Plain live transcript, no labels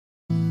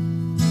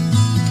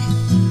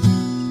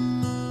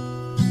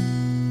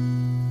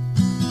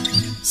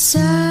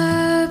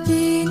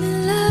Sabi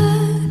nila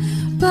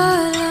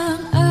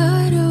parang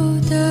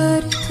araw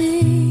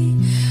darating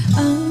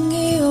ang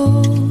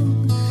iyong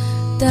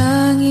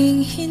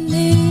tanging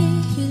hinihiling.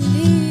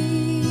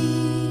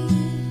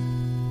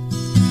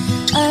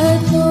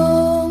 At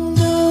nung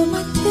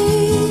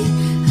dumating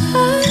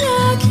ang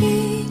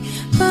aking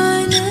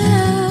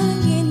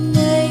panalangin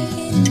ay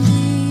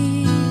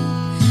hindi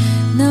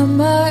na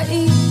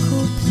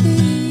maikupli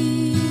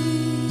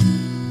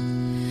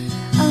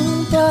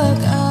ang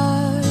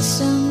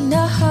pag-asang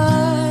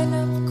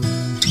nahanap ko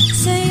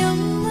sa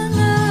iyong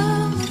mga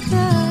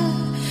mata,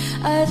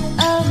 at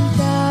ang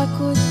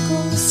takot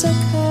kong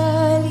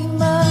sakali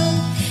man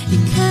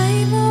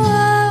ika'y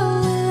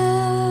mawawala.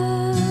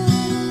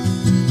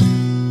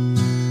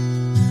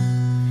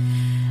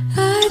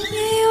 At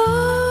ngayon,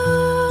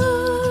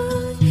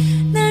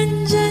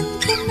 nandyan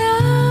ka na,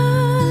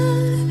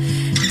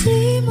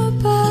 di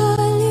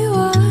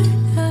mapaliwanag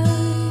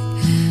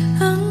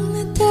ang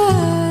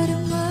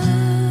nadarama.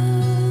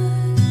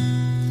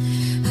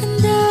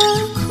 Handa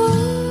ako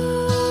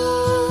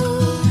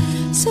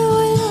sa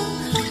walang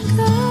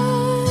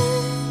hanggan,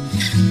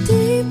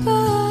 di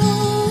pa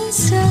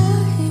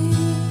asahin,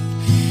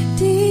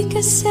 di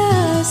ka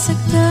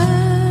sasaktan.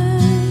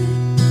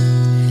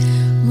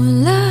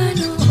 Mula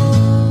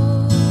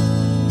noon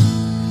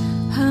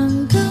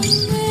hanggang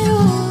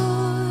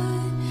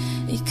ngayon,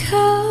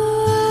 ikaw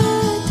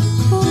at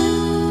ako.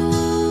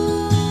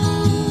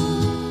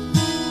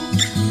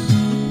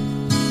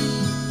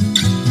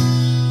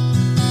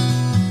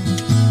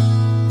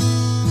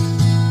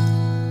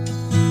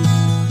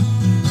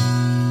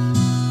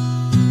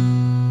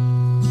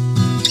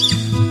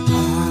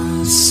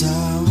 Sa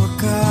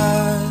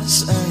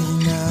wakas ay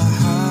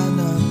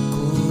nahanap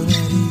ko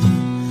na rin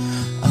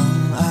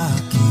ang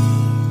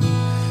aking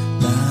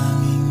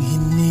tanging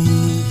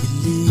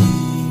hinihiling.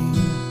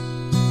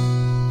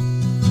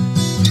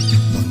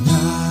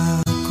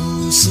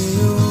 Pangako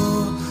sa'yo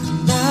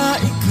na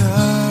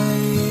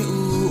ika'y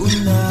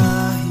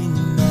uunahin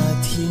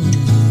at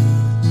hindi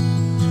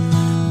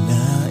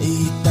na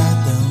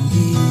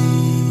itatanggi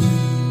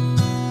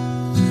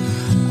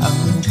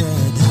ang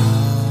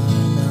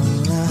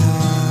tadhanang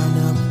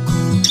nahanap ko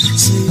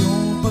sa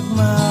iyong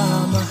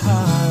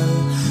pagmamahal,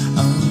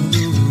 ang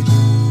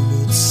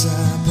dudulot sa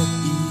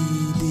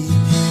pag-ibig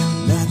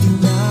natin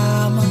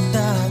na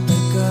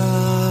magtatagal.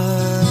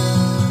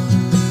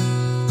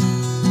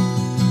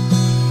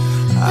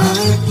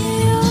 At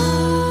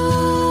ngayon,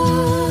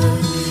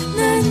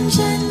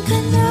 nandyan ka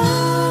na,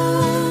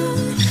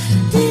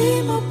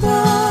 di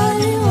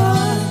mapaliwanag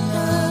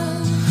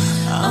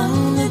ang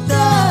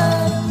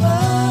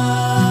nadarama.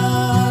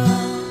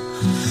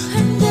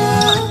 Handa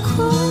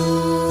ako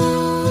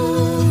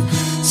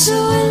sa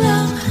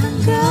walang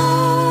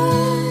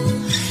hanggan,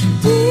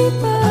 di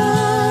pa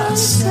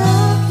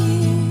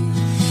aasahin,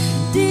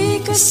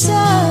 di ka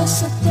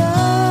sasaktan.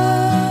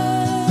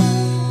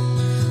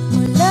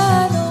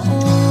 Mula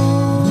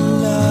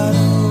noon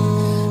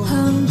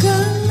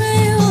hanggang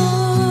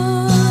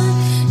ngayon,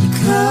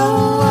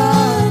 ikaw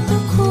at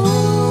ako.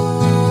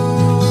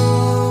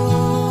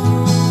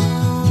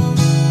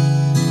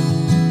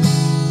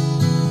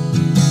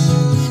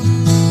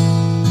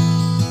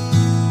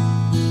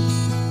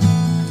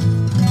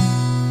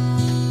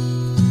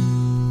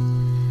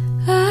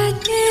 At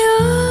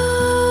ngayon,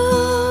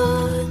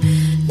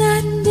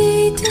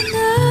 nandito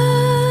na,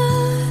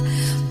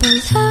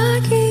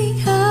 palaging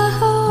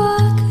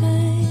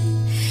hahawakan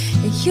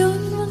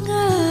iyong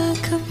mga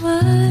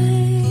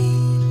kamay.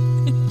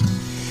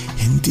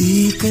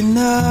 Hindi ka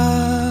na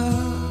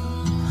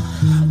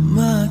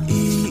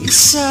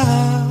mag-iisa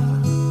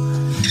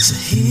sa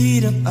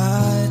hirap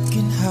at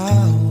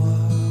ginhawa,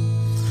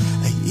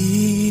 ay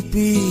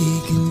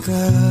ibigin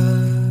ka.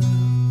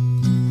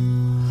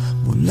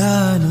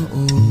 Mula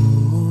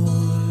noon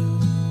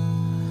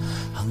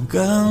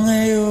hanggang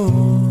ngayon,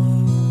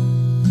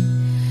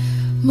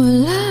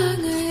 Mula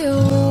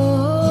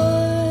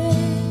ngayon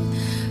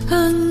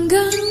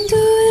hanggang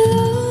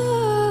dulo,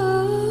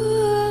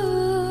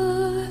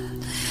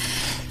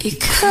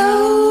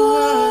 ikaw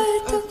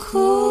at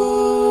ako.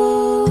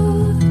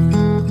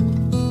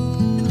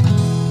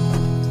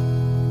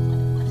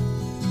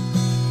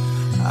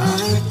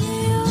 At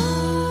ngayon,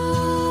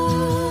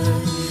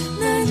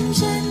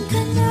 nandyan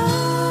ka na,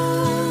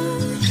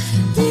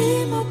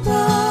 di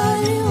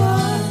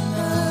mapaliwanag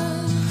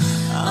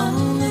ang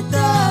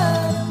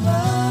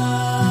nadarama.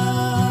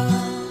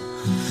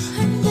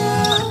 Handa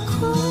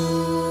ako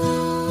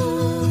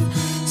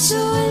sa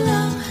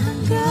walang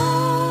hanggan.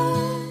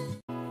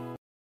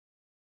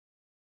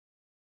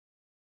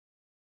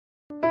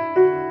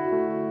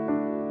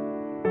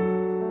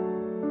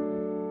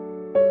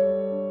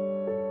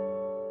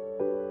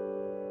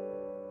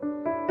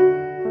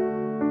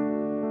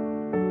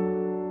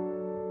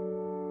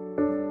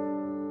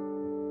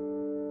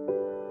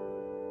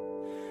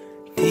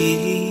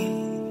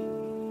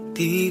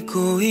 Di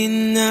ko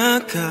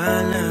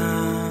inakala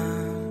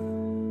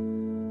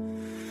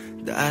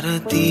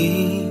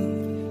darating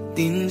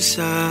din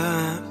sa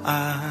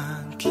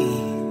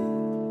akin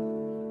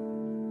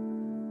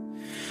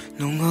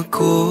Nung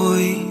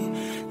ako'y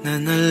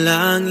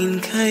nanalangin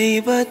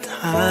kay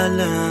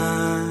Bathala,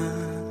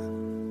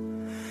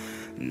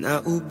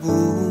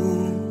 naubusan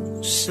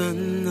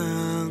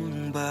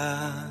ng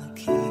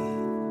bakit.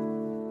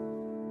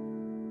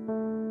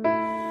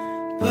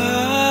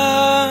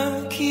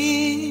 Bakit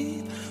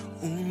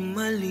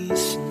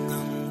umalis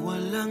nang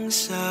walang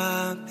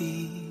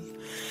sabi?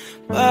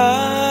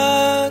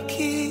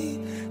 Bakit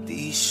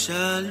di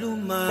siya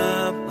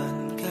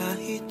lumaban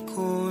kahit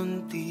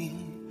konti?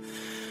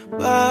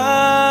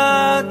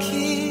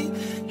 Bakit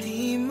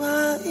di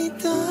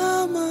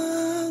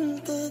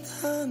maitamang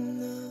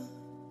tadhana?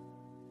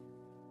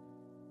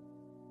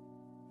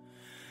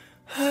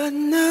 At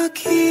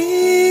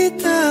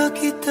nakita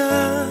kita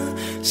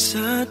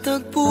sa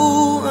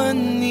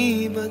tagpuan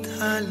ni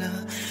Bathala,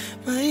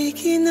 may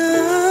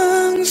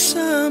kinang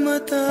sa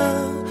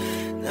mata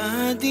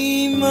na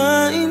di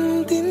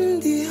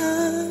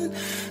maintindihan.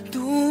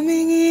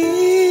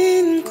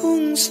 Tumingin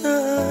kung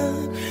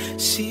saan,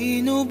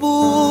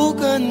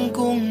 sinubukan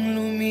kong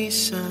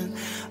lumisan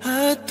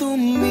at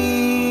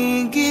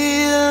tumigil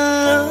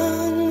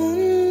ang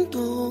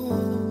mundo.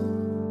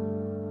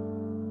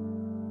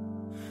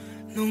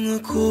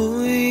 Nung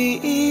ako'y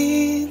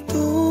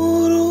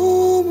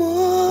ituro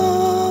mo,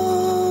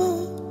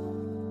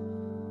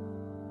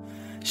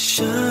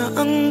 siya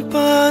ang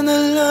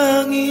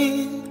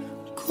panalangin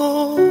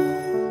ko.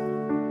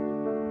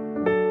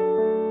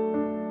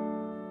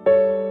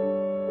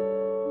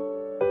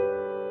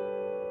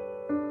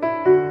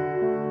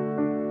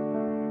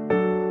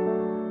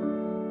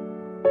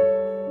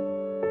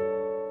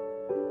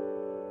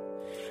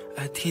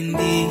 At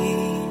hindi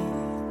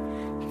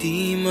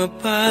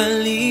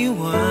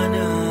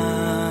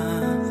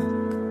mapaliwanag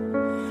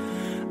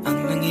ang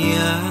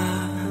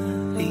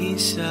nangyari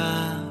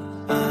sa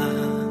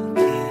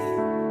akin.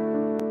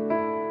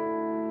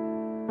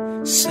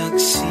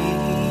 Saksi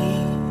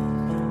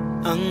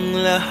ang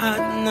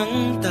lahat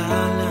ng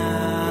tala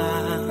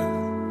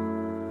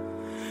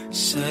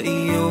sa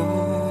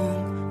iyong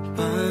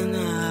panalangin.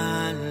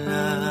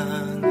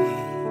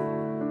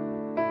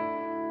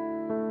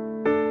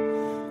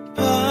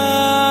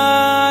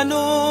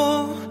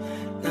 Paano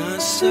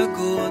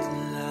nasagot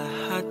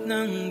lahat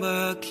ng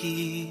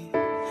bakit?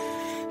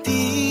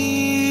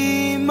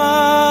 Di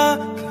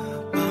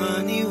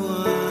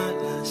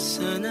makapaniwala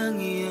sa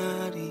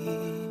nangyari.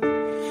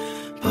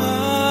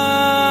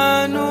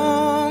 Paano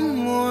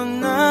mo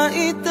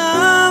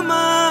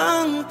naitama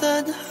ang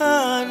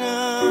tadhana?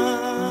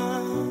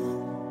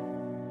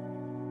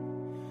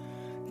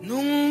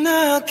 Nung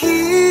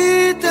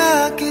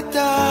nakita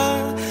kita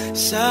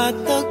sa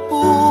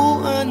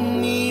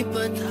tagpuan ni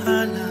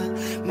Bathala,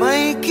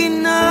 may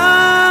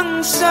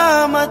kinang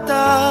sa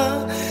mata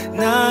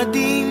na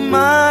di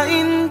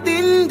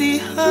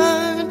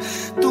maintindihan.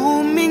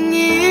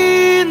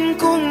 Tumingin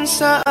kung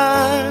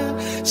saan,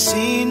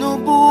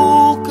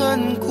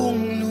 sinubukan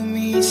kong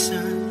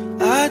lumisan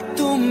at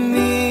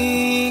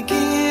tumigil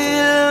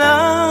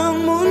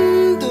ang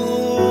mundo.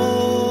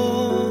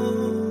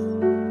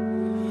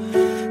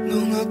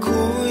 Nung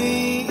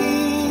ako'y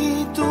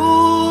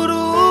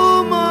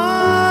ituro mo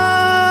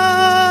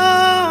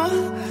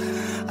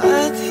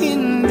at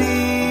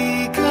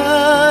hindi ka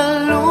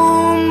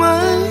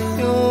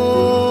lumayo,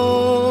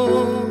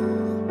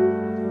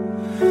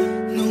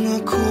 nung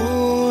ako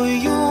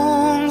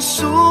yung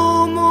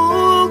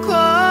sumuko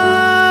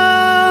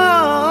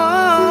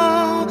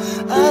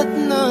at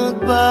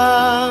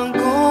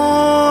nagbago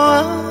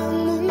ang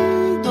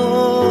mundo,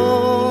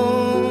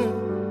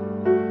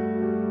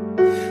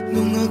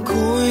 nung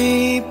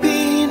ako'y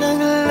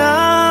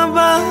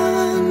pinaglaban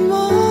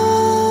mo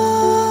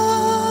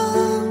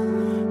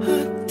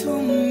at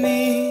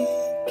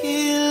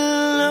tumigil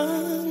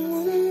ang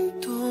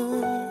mundo,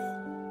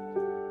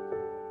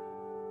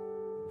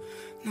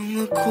 nung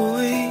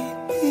ako'y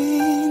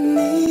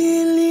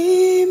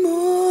pinili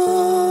mo,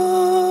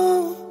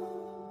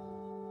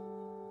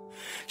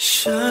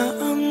 siya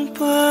ang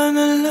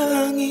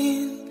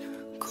panalangin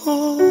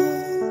ko.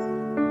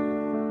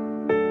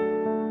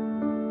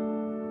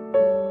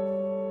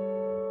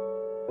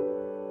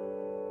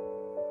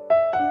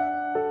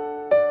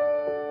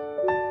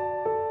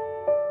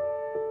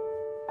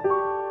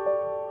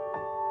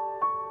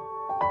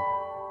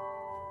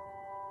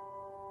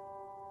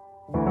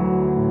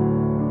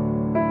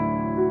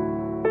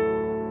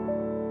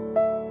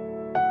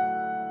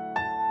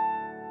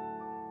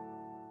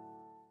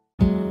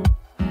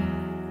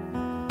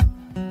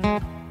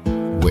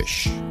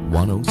 Wish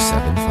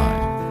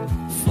 1075.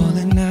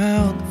 Falling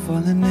out,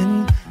 falling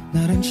in,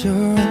 not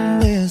unsure in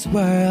this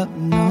world,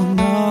 no,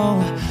 no.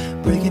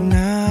 Breaking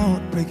out,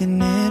 breaking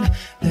in,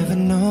 never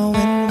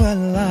knowing what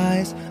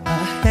lies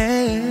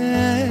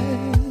ahead.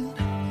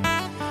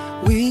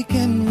 We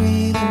can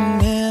really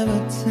never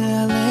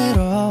tell it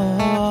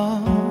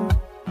all,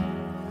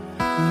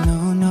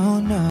 no, no,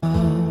 no.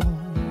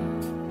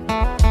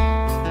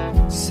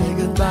 Say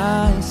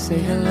goodbye,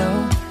 say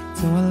hello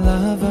to a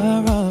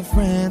lover or a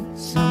friend.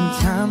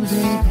 Sometimes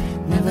we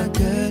never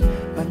could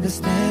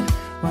understand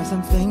why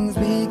some things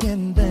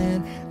begin then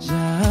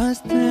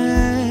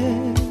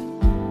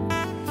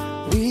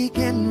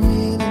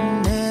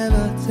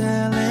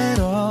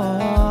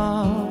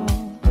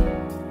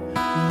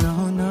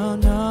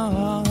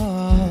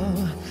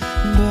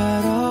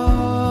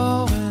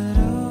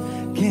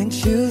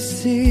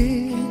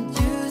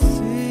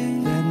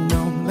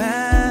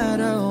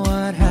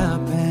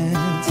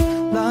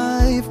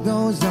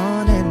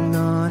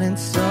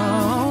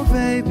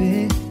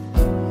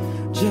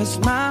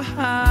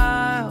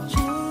smile,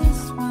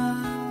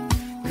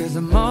 cause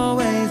I'm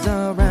always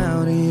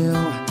around you,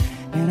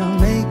 and I'll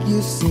make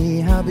you see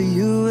how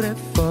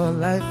beautiful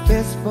life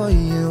is for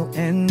you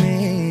and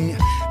me.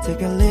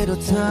 Take a little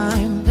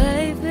time,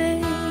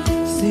 baby,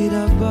 see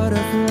the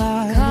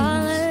butterflies,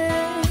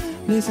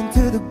 calling, listen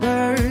to the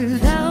birds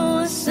that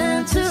was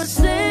sent to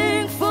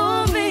sing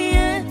for me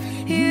and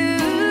you.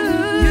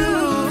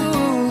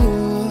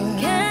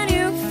 Can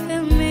you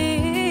feel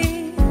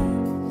me?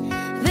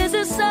 This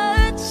is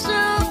such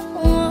a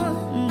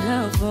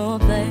wonderful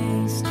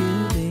place to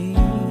be.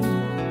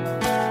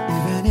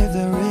 Even if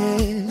there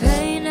is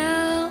pain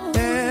now,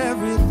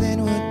 everything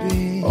would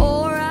be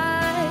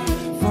alright.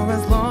 for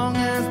as long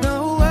as the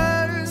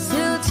world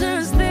Still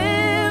turns,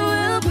 there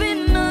will be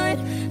night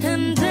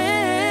and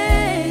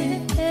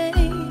day.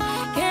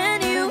 Can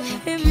you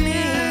hear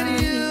me?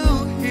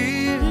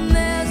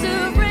 There's a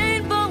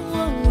rainbow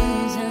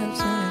always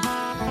after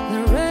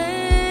the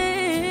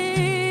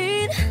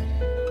rain.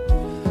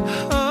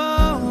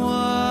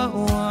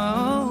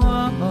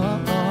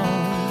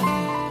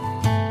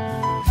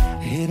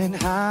 Hidden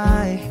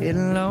high,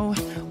 hidden low,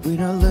 we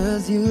don't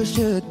lose, you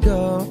should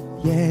go.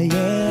 Yeah,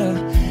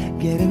 yeah.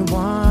 Getting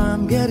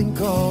warm, getting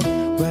cold,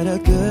 weather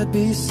could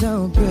be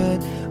so good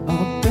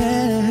or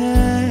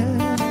bad.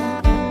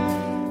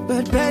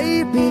 But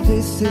baby,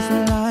 this is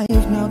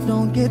life, now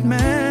don't get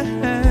mad.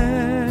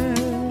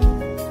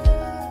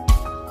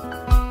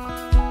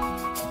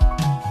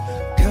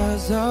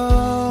 Cause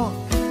oh,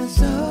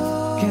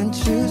 can't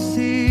you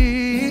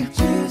see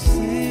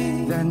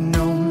that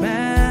no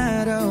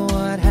matter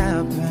what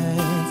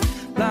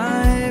happens,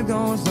 life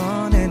goes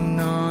on,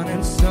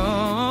 and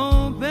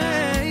so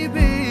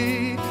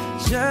baby,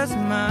 just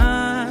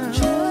smile,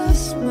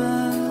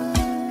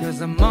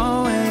 cause I'm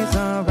always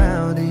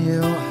around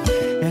you,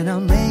 and I'll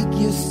make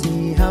you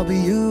see how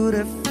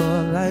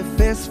beautiful life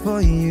is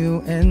for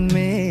you and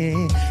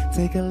me.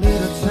 Take a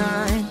little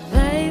time,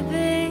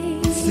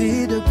 Baby,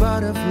 see the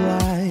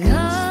butterflies,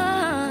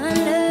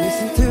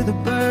 listen to the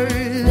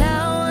birds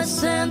that was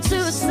sent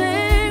to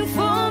sing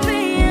for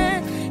me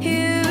and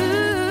you.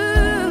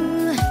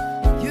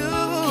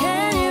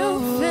 Can you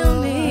feel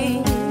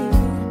me?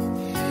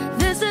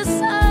 This is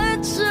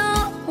such a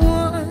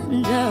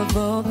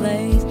wonderful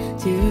place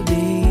to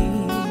be.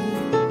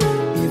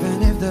 Even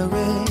if there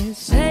is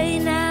Say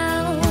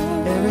now,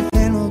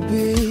 everything will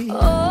be for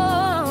as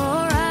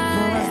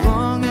alright.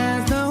 long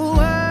as the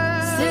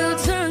world Still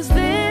turns,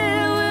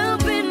 there will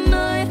be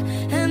night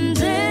and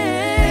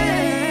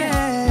day.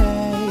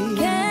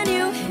 Can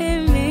you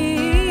hear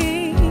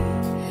me?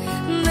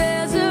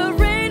 There's a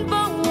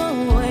rainbow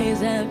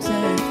always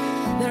after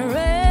the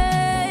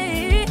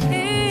rain.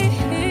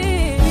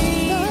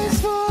 Life's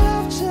full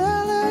of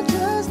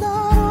challenges,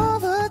 not all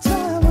the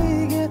time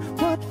we get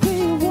what we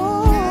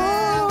want.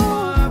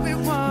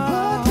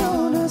 But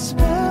don't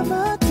despair,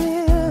 my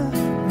dear.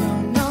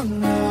 No,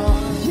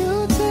 you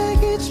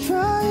take each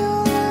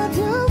trial and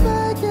you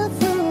make it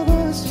through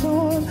the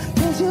storm,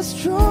 cause you're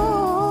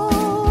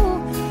strong.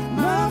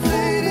 My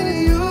faith in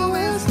you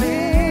is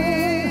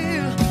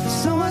near.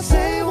 So I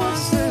say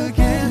once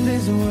again,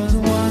 this world's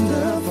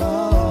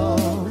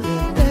wonderful,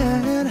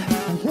 and I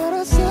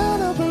gotta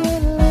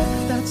celebrate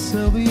life that's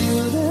so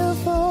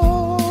beautiful.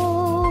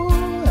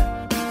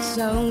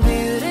 So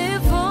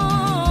beautiful.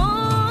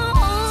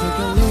 Take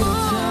a little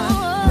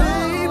time,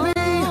 baby,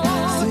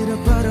 see the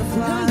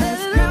butterflies,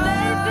 listen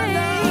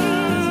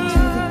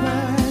to the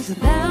birds,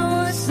 That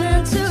was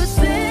sent to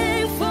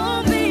sing for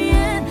me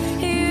and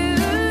you.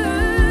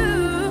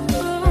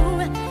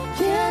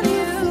 can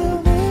you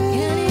feel me?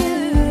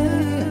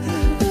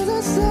 This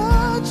is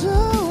such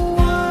a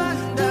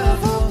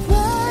wonderful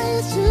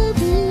place to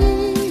be.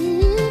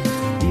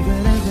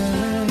 Even if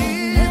there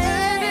is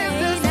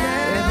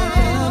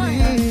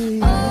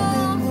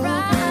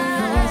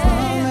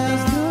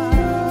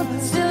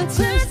Still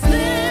turns,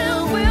 there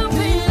will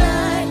be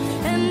night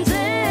and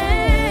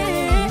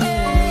day.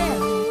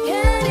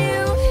 Can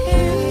you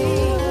hear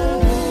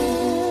me?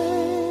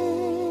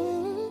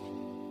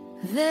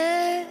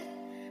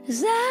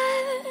 There's a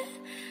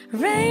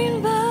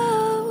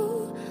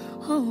rainbow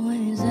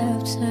always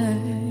after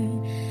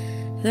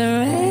the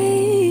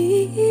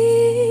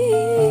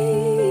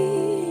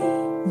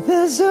rain.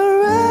 There's a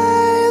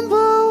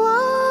rainbow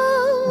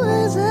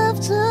always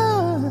after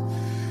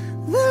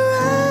the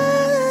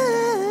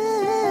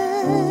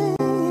rain.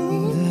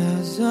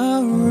 There's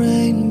a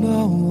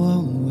rainbow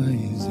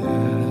always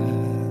after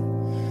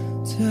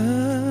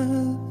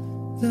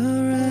the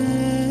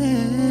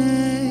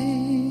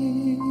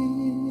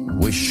rain.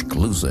 Wish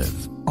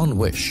exclusive on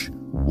Wish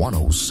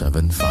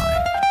 1075.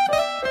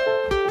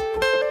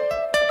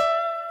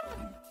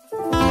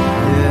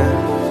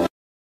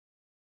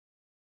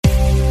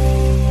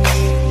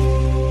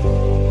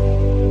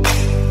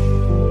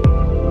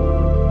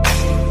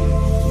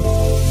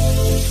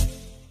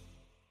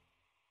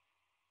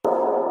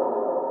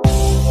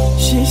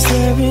 She's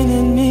staring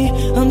at me,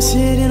 I'm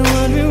sitting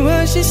wondering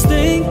what she's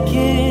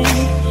thinking.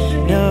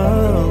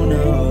 No,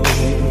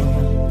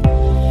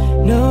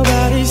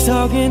 nobody's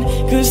talking talking,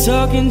 cause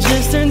talking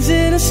just turns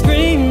into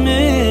screaming.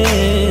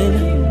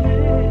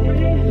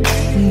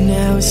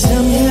 Now it's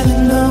I'm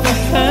yelling over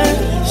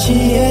her, she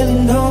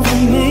yelling over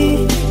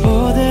me.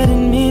 All that it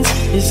means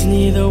is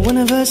neither one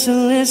of us are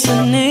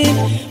listening.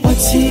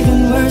 What's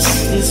even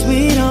worse is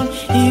we don't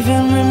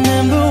even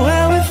remember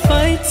why we're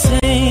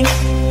fighting.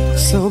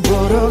 So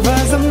both of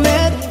us are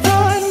mad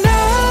for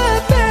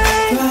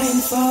nothing,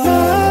 fighting for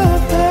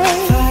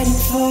nothing, fighting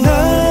for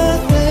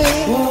nothing.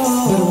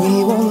 But we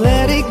won't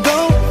let it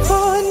go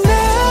for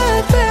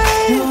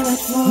nothing,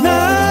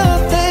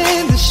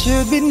 nothing. There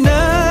should be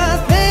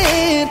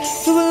nothing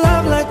to a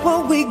love like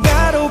what we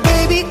got. Oh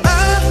baby, I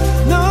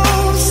know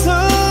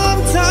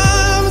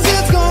sometimes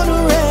it's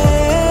gonna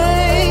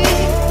rain.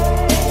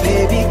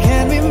 Baby,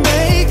 can we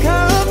make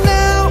up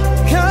now?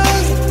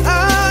 Cause I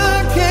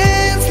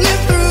can't slip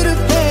through the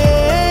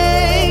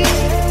pain.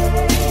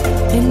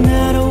 And I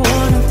don't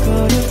wanna go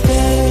to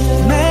bed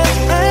mad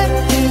at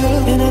you,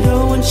 and I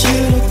don't want you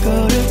to go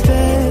to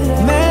bed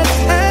mad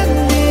at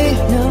me.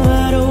 No, I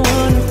don't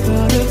wanna go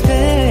to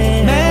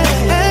bed mad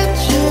at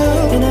you,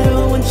 and I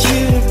don't want you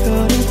to go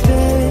to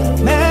bed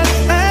mad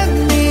at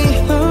me.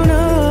 Oh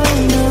no,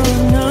 no,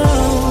 no.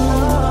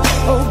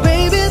 Oh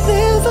baby,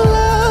 this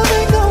love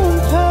ain't going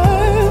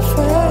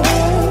perfect.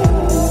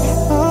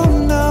 Oh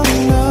no,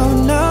 no,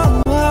 no.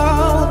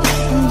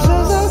 I'm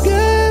just so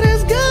good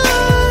it's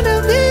gonna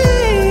be.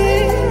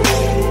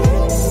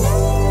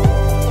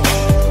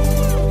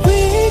 We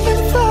can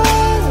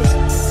fight,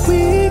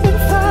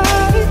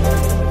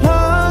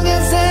 long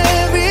as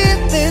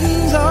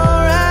everything's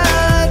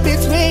alright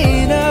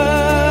between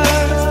us.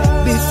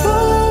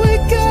 Before we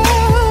go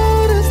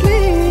to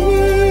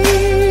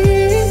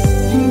sleep,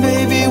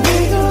 baby,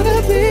 we're gonna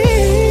be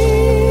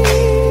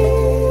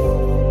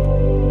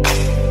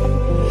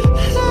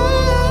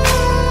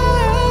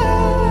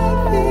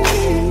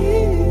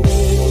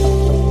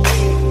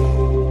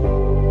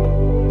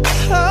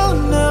oh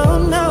no,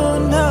 no,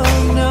 no,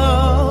 no.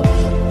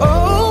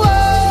 Oh,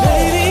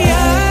 baby, I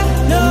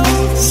know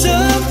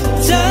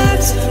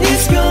sometimes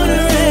it's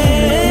gonna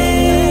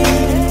rain.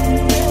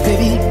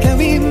 Baby, can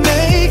we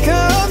make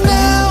up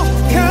now?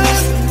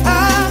 Cause I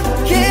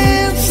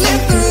can't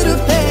slip through the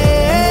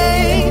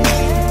pain.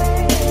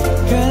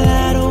 Girl, I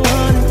don't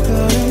wanna go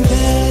to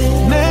bed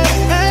mad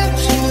at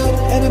you,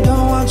 and I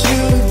don't want you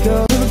to go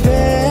to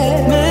bed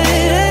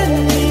mad at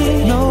me.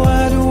 No, I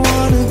don't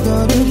wanna go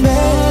to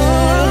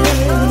bed.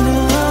 No,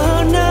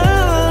 no,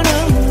 no,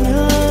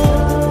 no.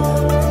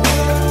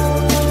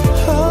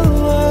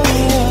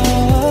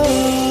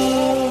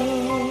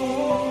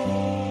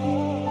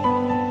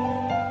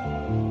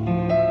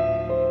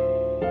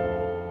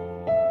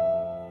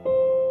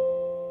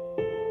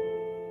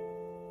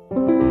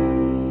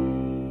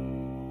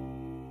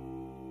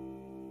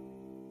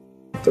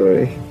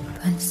 Toy.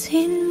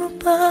 Pansin mo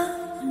ba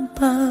ang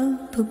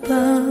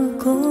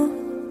pagbabago?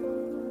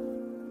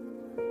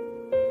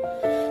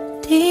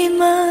 Di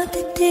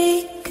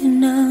matitigan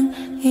ng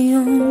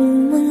iyong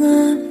mga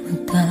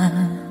mata.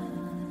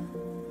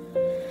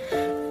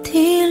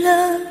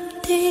 Tila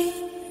di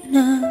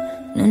na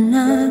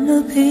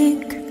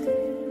nananabik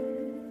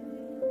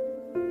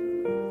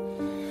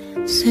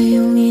sa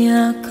iyong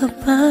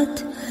yakap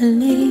at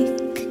halik.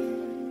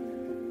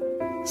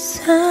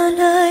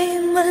 Sana'y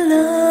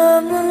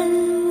malaman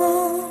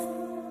mo,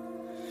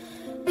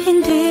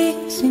 hindi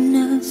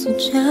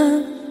sinasadya.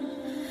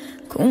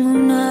 Kung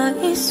ang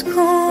nais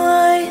ko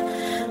ay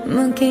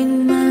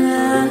maging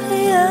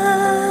malaya,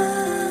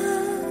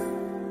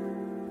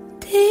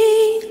 di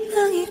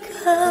lang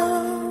ikaw,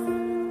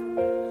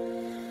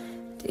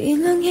 di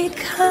lang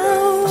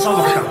ikaw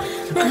ang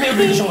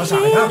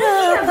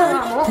nahihirapan.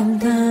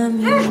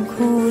 Damdamin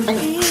ko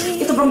rin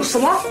Ito bang gusto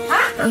mo?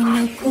 ay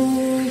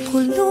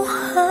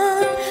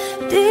naguguluhan.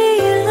 Di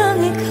lang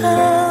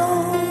ikaw,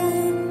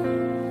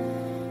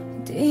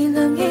 di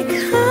lang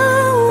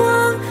ikaw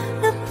ang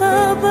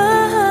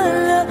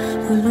napabahala.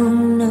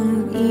 Hulong ng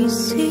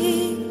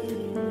isip,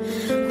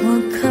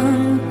 huwag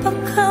kang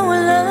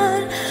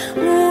pakawalan.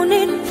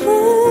 Ngunit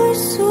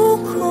puso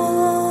ko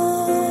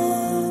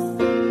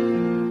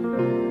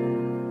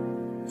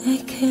ay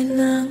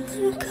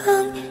kailangan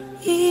kang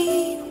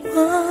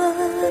iwan.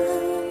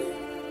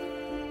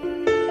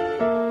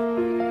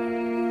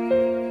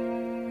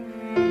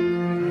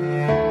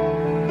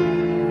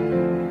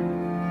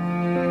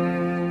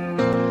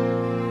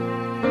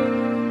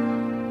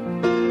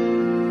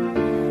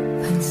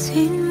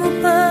 Pansin mo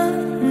ba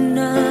ang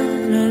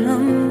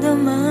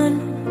nararamdaman?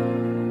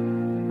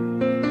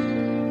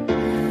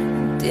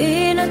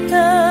 Di na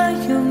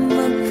tayo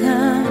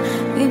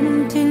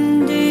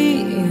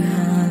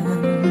magkaintindihan.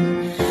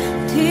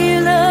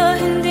 Tila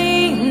hindi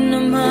na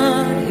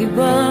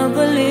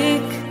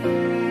maibabalik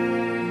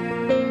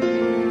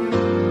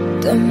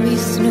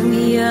tamis ng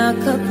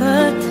yakap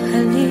at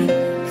halik.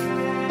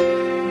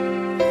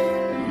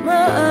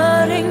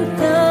 Maaring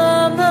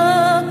tama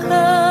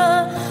ka,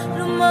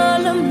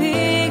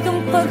 lumalamig ang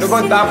Ano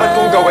bang dapat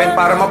kong gawin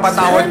para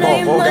mapatawad mo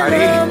ako,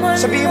 Gary?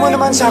 Sabihin mo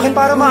naman sa akin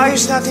para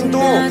maayos natin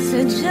to.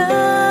 Nasadya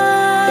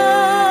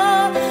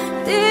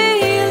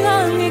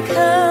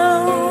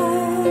ikaw,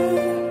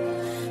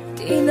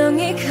 tila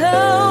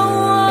ikaw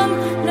ang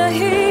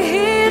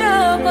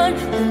nahihirapan.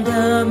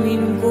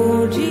 Damdamin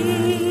ko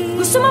rin.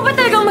 Gusto mo ba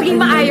talagang maging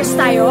maayos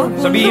tayo?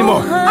 Sabihin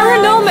mo.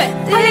 Arnome,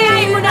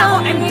 palayain mo na ako.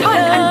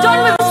 I'm done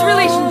with this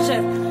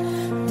relationship.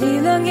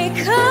 Tilang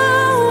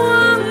ikaw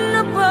ang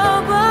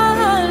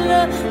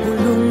nababahala,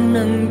 bulong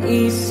ng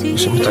isip.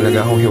 Gusto mo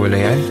talaga akong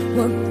hiwalayan?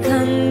 Huwag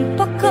kang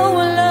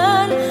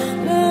pakawalan,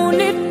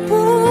 ngunit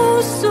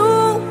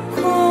puso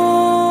ko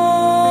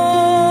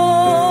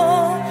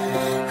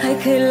ay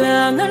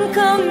kailangan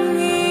kang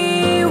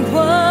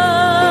iwan.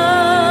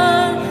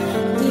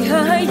 Di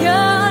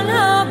hahayaan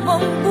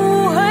habang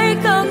buhay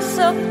kang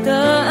saktan.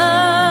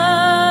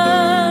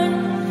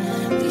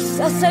 Di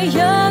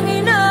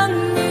sasayangin ang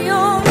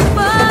iyong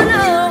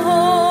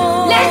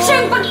panahon.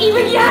 Lecheng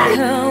pag-ibig yan!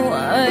 Ikaw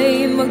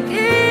ay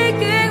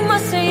magiging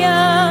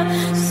masaya,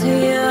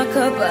 saya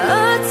ka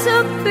ba't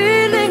sa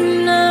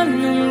piling na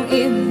ng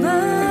iba?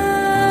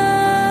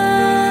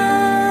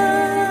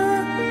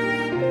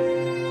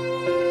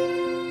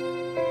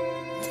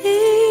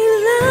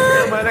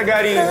 Tama na,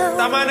 Gary.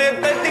 Tama na yun.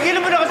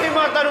 Tigilan mo na kasi yung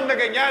mga tanong na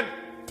ganyan.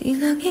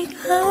 Tilang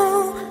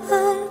ikaw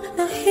ang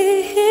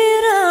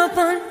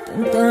nahihirapan,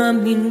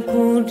 damdamin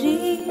ko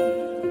rin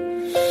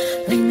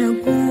ay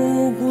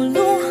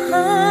naguguluhan.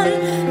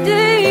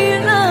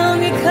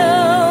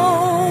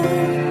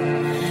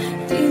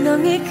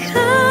 Tilang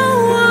ikaw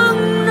ang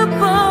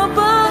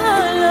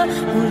nababahala,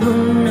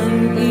 bulong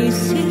ng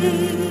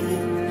isip.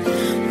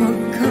 Huwag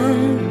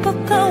kang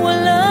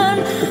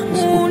pakawalan,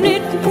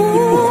 ngunit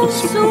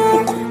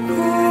puso ko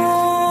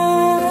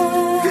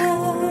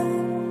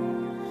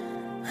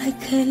ay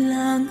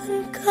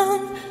kailangan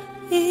kang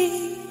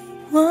iwan.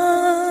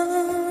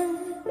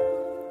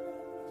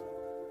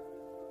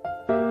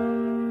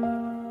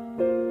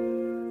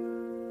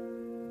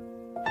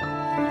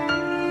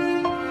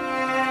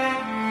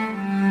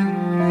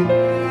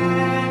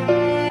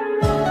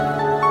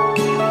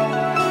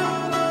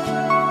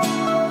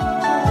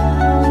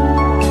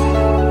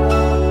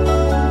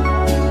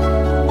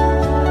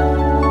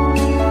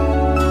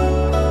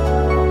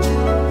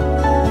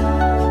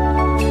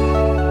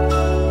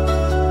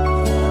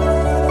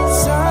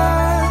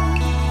 Saan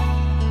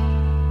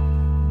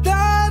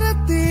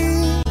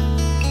darating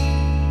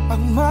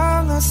ang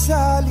mga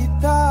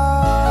salita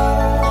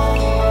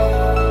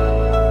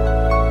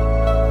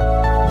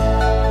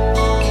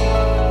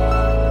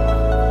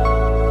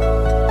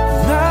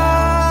na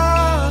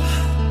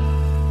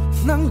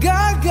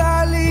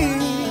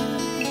nanggagaling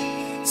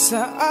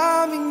sa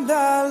aming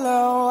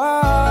dalawa?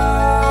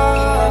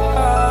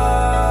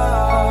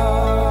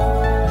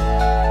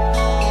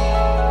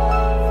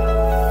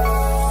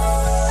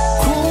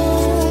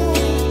 Kung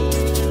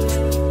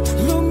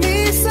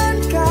lumisan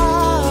ka,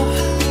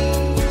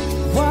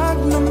 wag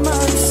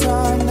naman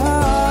sana.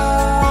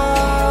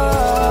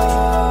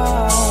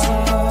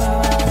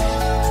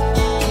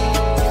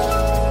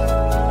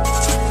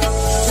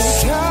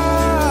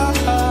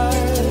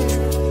 Ika'y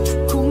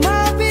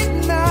kumapit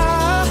na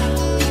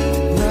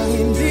nang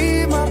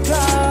hindi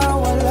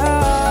makawala.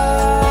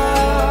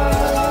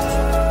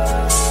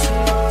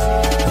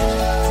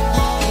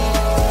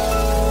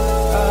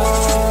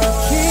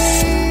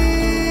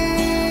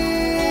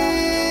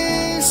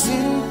 Aking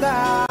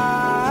sinta,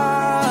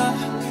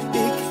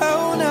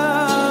 ikaw na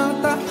ang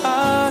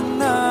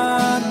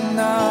tahanan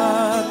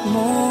at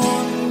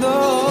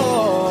mundo.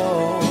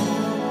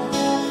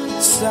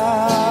 Sa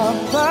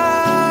pagbalik,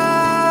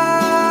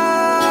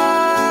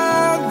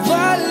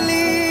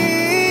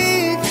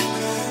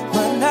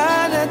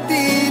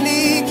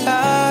 mananatili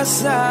ka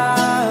sa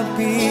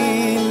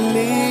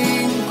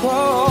piling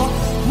ko.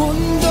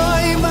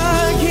 Mundo'y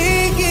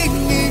magiging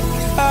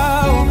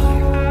ikaw.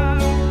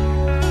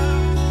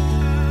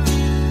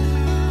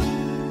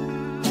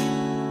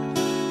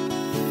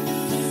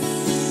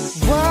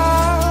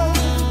 Wag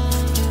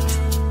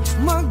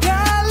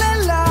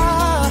mag-alala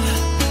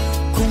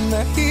kung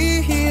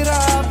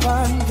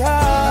nahihirapan ka.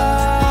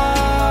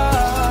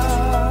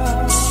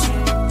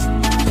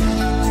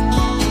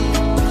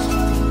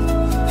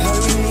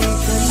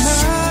 Halika na,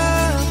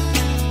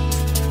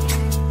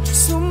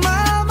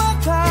 sumama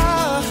ka,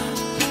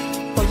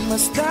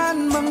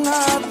 pagmasdan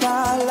mga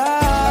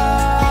tala.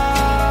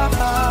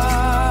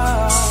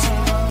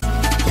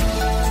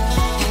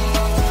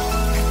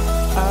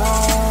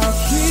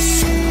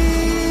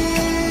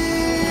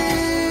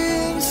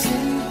 Aking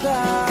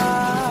sinta,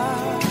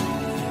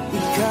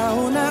 ikaw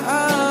na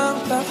ang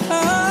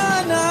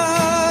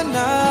tahanan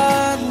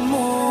at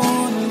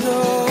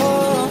mundo.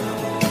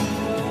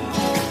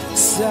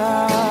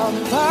 Sa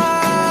pagbalik,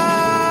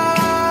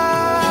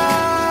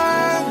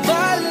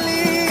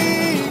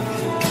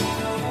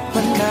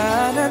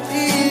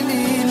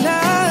 mananatili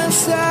na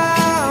sa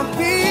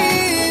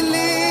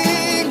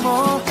piling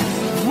mo.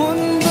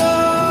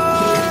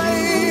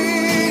 Mundo'y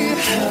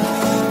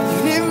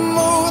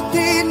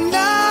limutin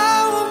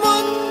ng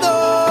mundo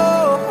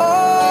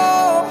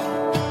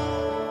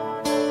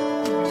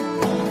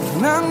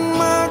nang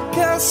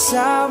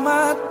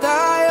magkasama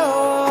tayo.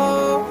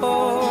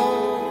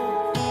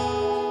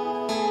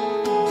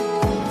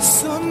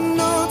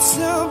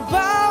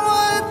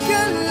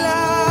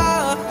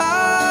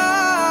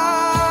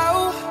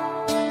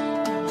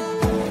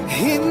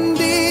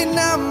 hindi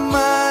na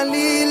maliligaw.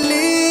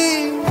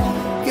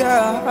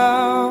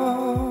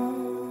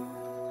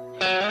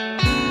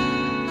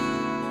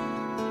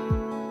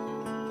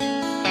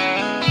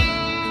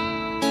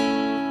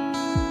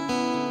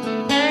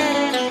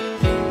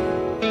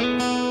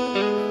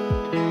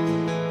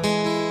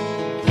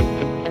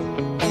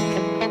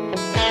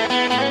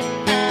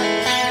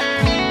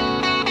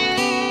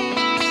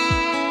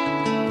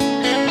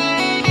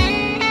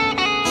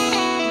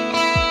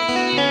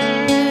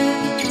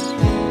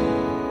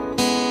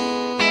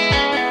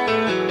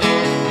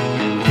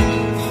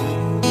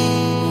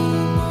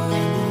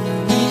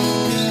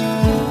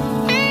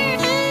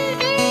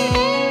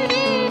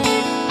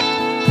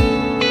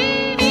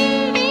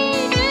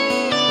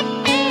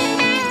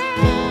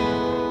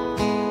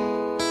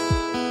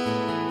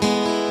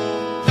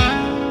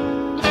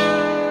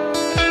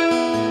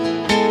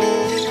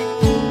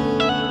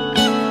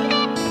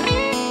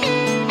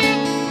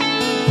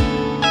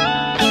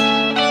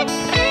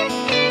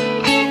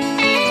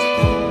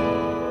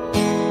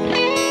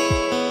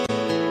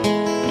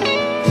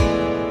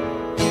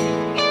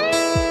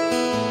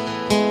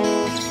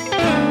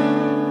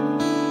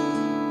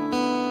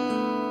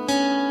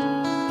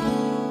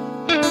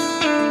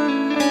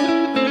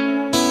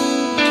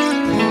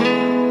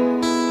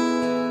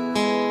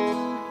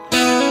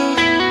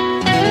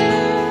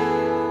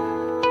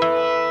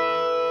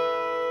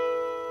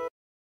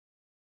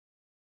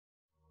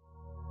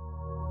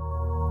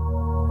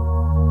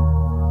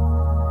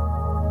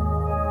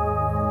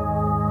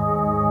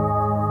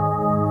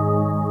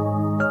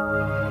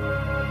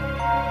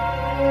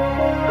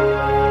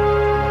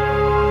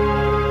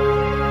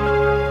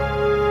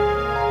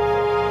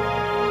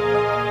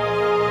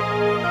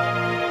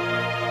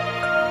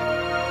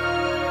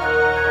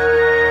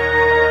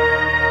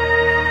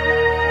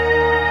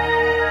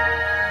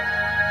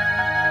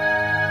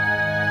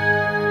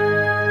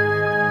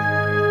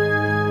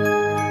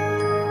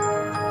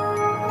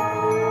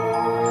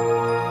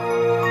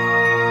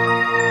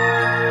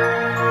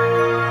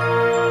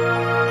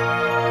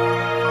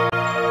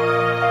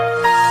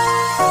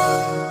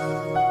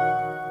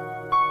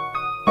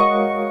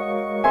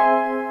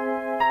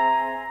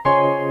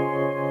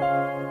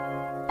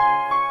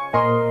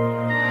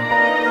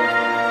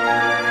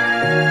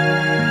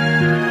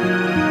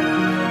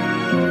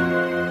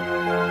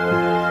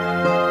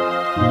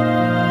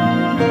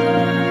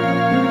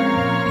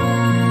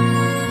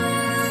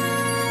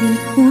 Di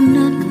ko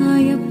na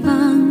kaya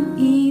pang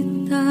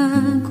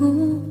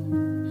itago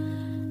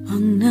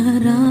ang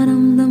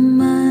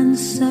nararamdaman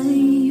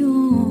sa'yo.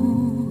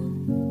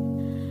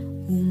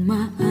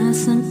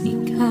 Umaasang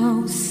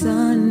ikaw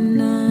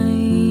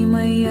sana'y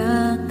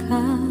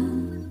mayakap.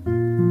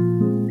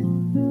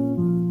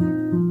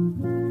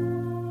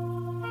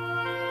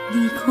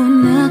 Di ko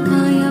na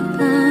kaya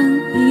pang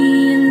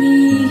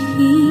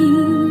ilihim,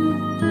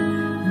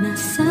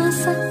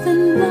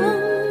 nasasaktan lang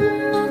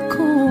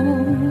ako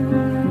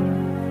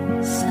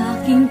sa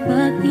aking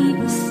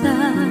pag-iisa.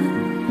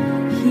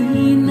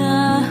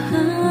 Hinahanap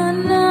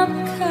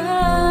ka,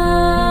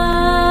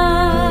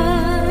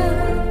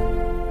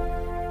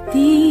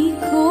 di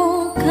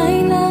ko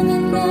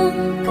kailangan ng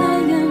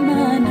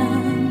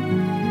kayamanan.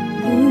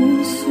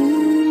 Puso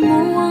mo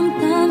ang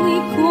tangi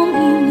kong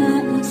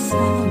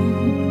inaasam.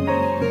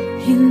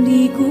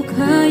 Hindi ko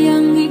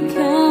kayang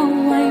ikaw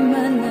ay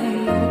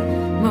malayo,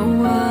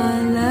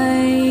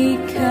 mawalay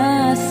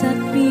ka sa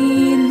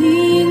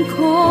piling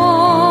ko.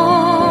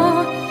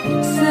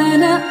 Sana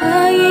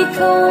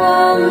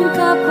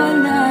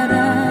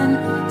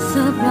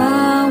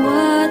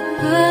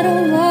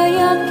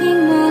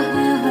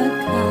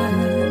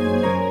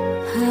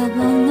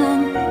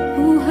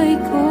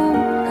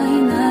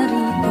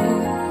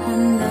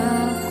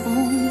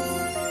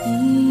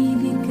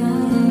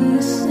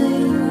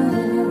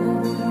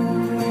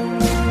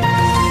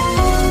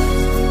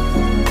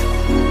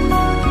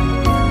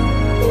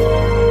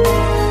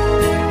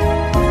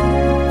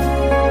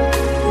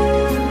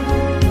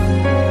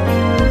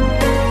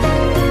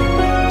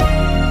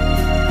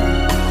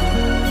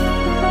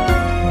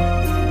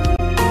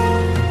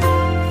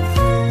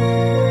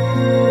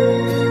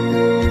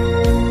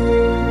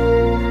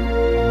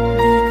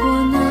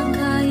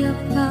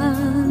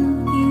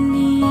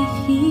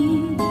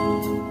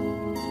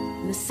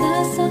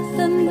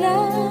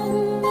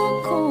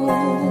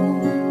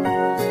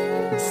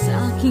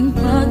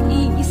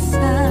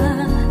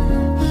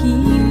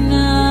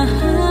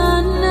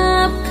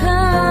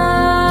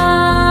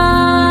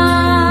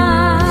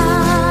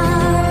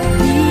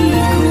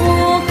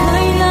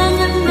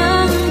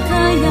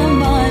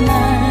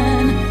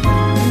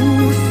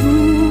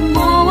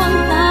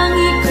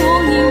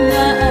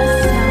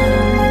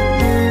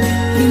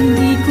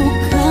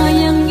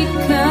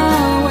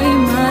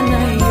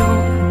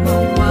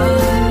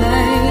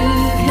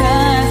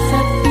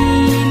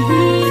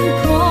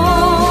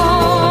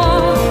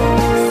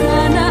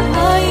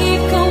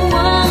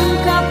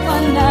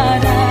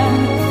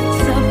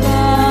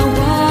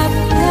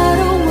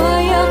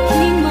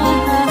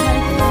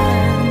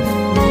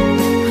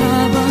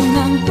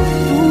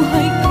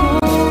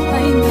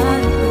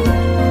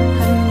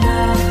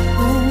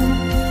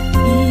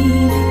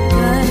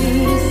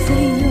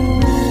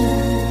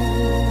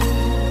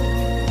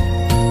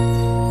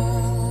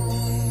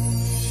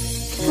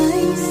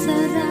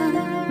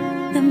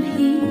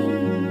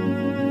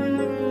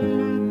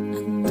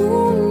Ang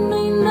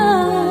tunay na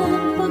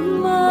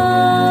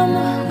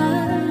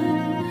pagmamahal,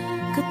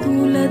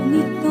 katulad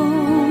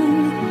nitong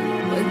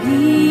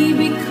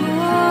pag-ibig ko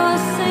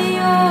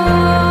sa'yo.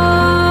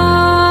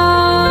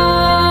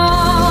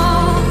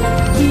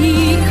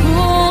 Di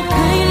ko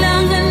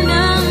kailangan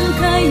ng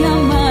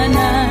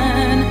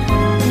kayamanan,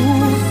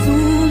 puso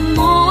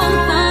mo ang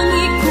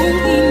tangi kong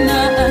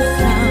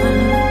inaasam.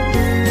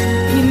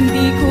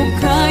 Hindi ko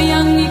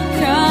kayang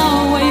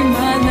ikaw ay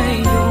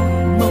malayo,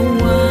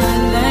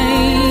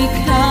 mawalay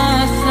ka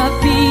sa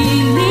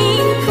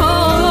piling ko.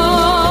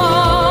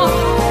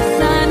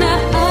 Sana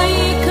ay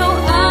ikaw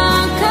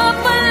ang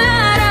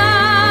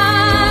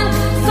kapalaran,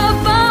 sa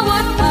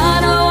bawat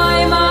araw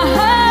ay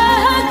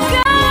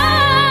mahalagan.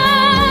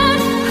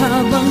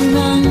 Habang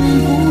ang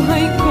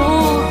buhay ko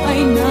ay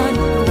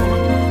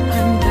naroon,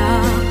 handa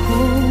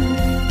kong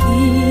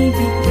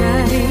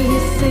ibigay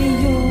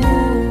sa'yo.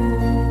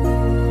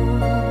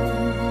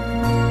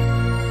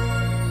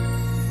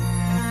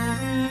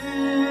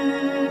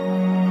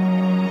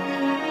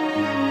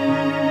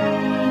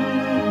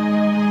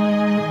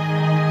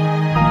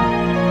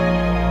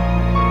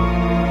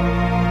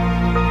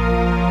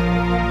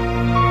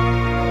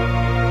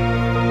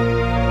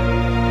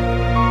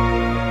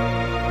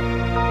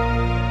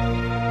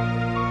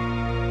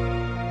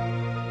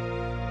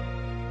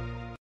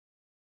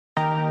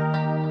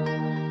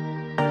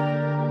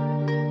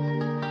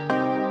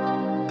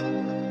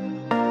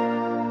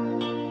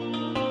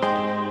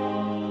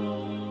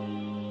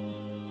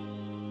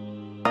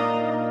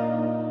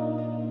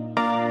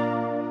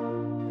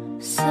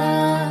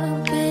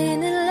 Sabi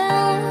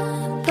nila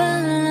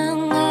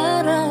palang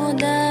araw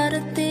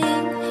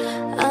darating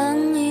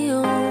ang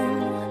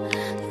iyong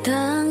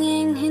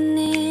tanging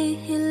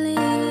hinihiling.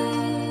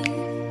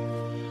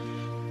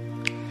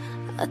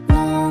 At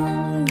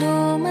nung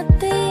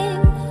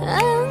dumating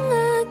ang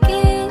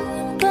aking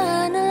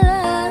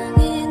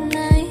panalangin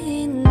ay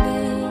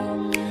hindi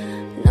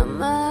na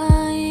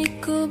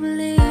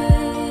maikubli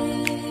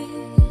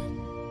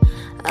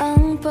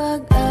ang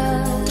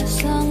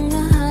pag-asang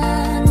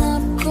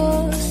nahanap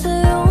ko sa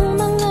iyong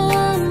mga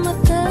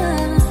mata,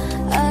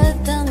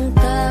 at ang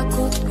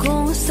takot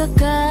kong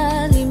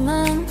sakali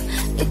mang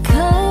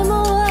ika'y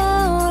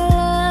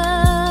mawawala.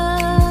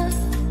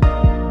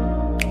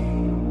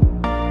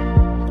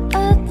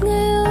 At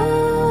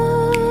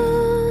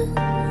ngayon,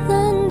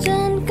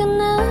 nandyan ka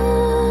na,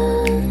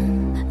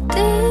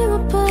 di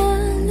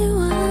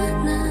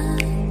mapaliwanag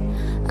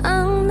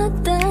ang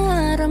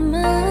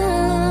nadarama.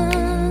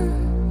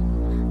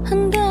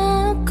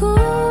 Handa ako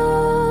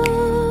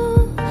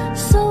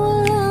sa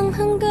walang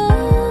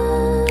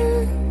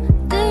hanggan,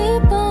 di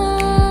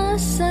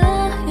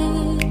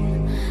paasahin,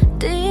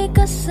 di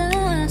ka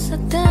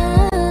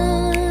sasaktan.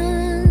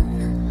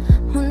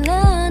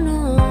 Mula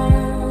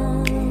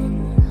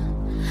noon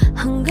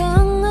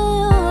hanggang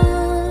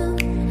ngayon,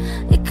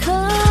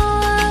 ikaw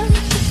at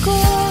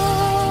ako.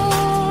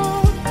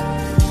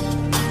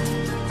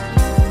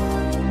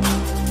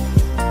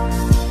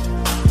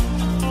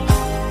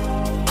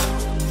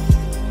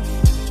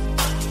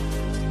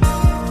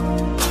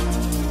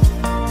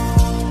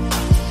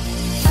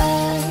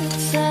 At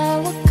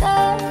sa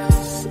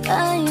wakas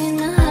ay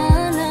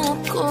nahanap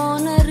ko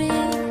na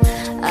rin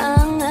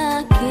ang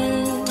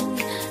aking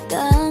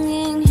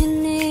tanging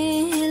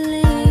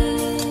hinihiling.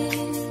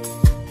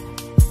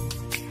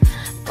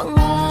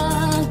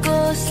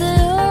 Pangako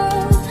sa'yo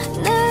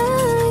na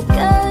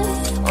ika'y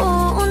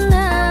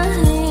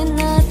uunahin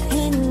at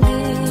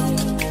hindi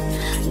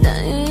na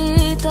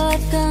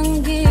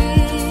itatanggi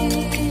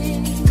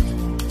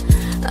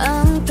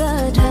ang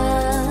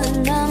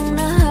tadhanang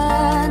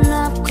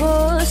nahanap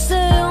ko sa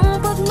iyong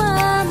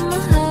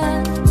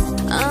pagmamahal,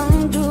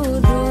 ang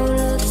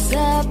dudulot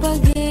sa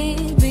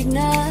pag-ibig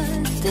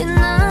natin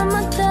na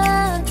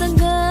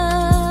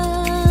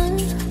magtatagal.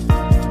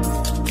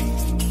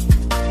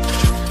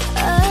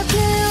 At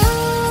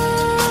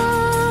ngayon,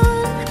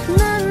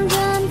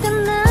 nandyan ka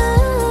na,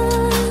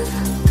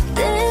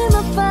 di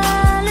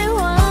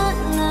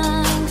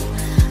mapaliwanag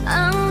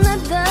ang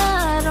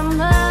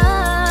nadarama.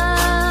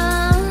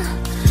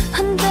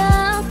 Handa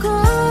ako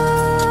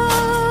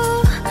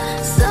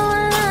sa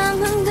walang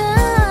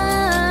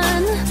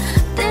hanggan,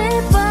 di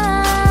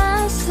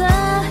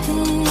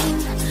paasahin,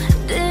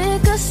 di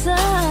ka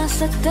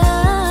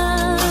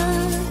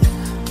sasaktan.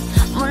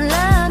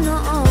 Mula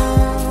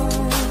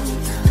noon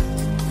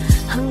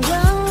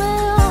hanggang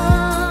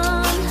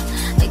ngayon,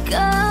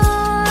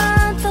 ikaw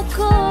at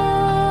ako.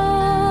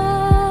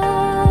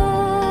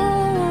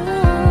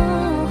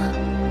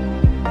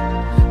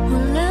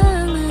 Mula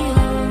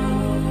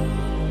ngayon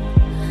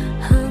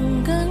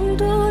hanggang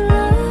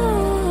dulo,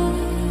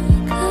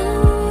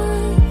 ikaw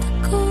at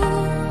ako.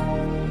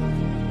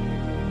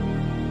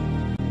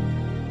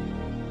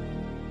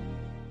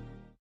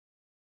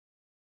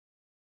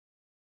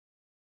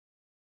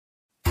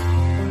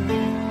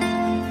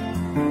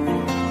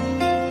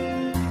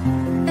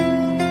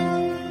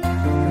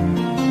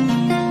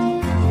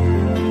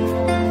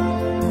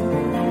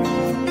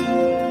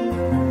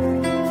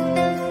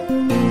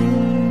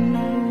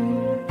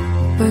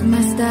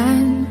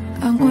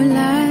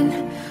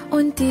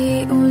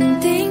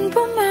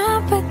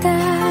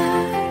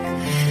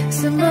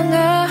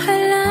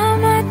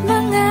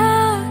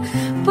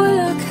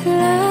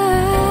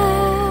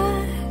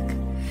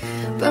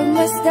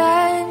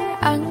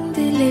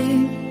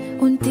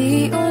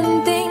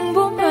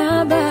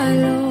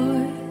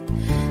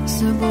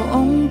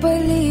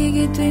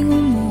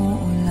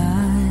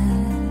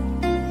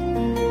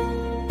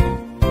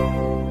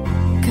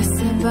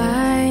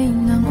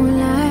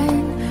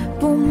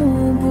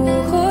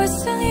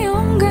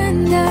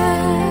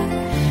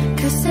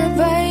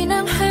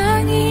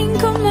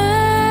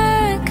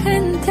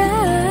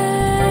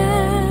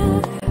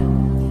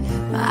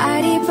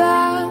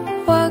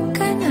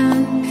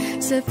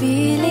 sa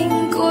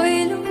piling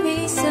ko'y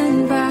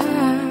lumisan ba,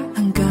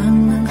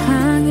 hanggang ang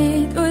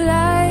hangin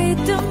ulay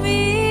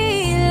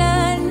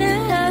tumila na.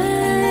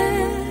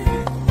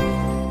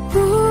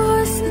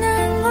 Buhos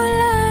ng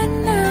ulan,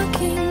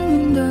 aking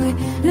mundo'y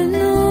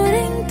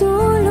lunuring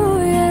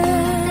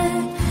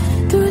tuluyan.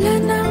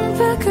 Tulad ng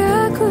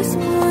pagkakos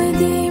mo'y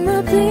di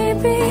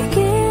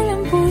mapipigil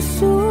ang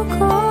puso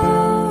ko.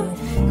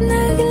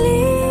 Nagliliyab,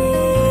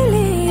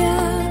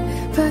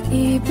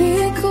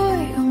 pag-ibig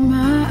ko'y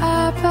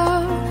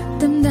umaapaw,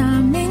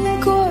 damdamin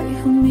ko'y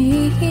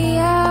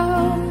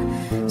humihiyaw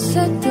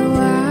sa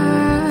tuwa.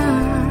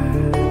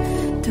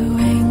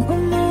 Tuwing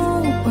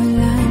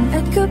umuulan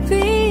at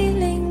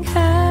kapiling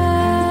ka,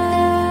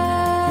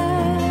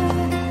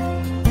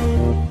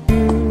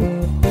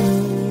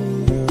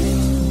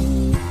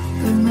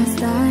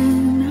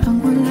 pagmasdan ang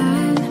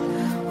ulan,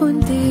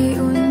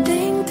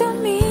 unti-unting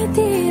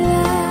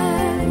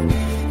tumitilan.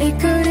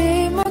 Ikaw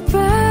rin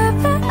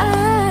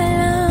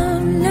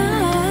magpapaalam na.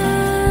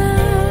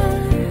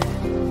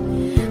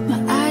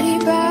 Maari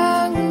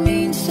bang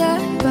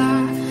minsan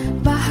ba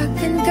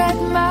bahagan ka't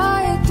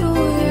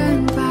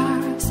maituyan pa,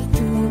 sa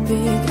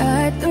tubig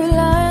at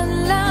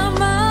ulan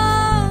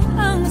lamang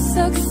ang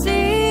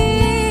saksi.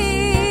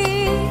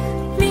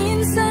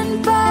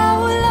 Minsan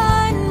pa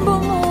ulan,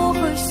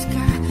 bumuhos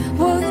ka,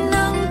 huwag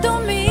nang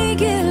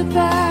tumigil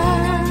pa.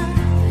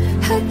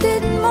 Hatid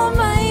mo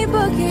may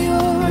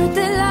bagyo,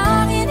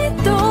 dalangin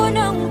ito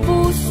ng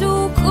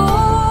puso ko.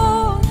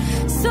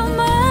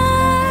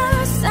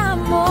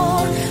 Sumasamo,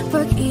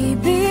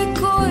 pag-ibig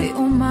ko'y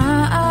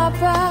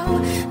umaapaw,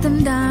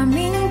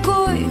 damdamin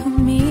ko'y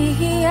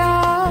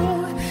humihiyaw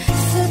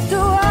sa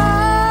tuwa.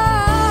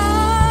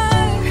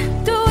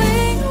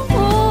 Tuwing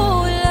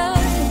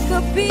umulan,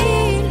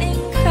 kapiling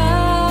ka.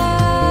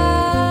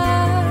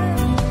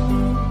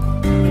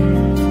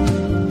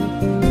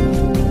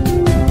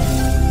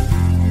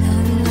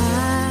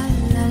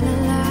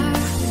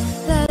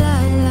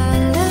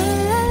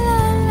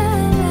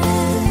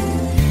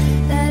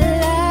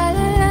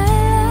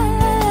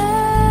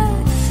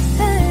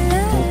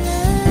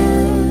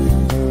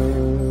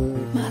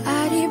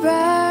 Maari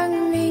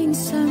bang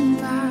minsan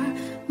pa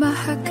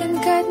bahagan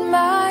ka't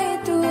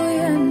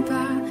maituyan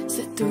pa,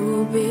 sa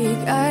tubig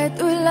at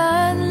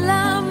ulan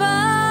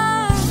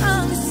lamang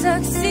ang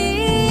saksi.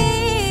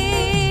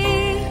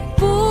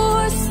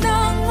 Buhos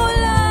ng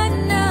ulan,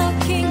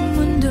 aking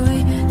mundo'y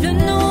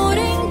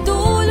lunuring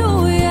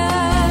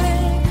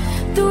tuluyan.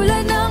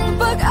 Tulad ng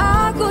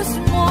pag-agos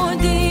mo,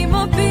 di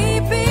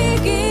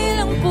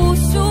mapipigil ang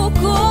puso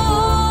ko.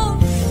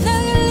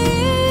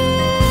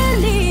 Nagliliyab,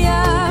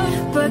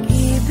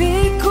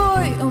 pag-ibig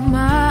ko'y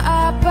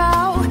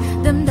umaapaw,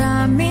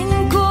 damdamin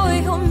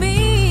ko'y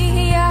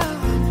humihiyaw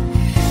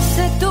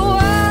sa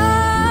tuwa.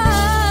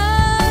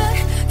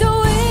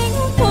 Tuwing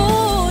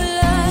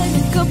umulan,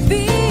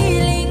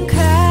 kapiling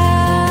ka.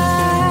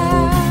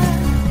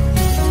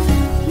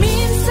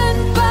 Minsan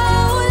pa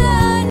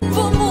ulan,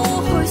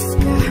 bumuhos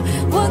ka,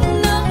 huwag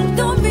nang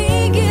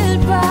tumigil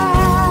pa.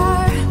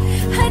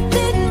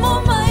 Hatid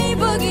mo may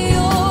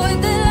bagyo,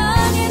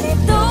 dalangin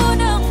ito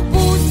ng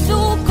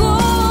puso ko.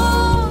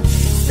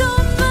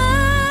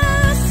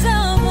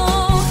 Sumasamo,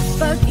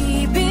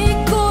 pag-ibig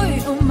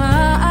ko'y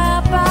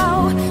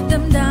umaapaw,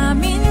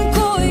 damdamin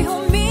ko'y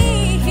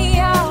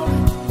humihiyaw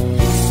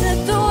sa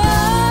tuwa.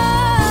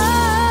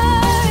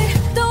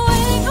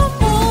 Tuwing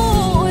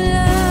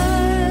umuulan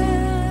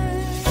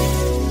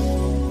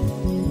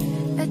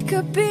at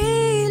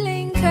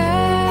kapiling ka.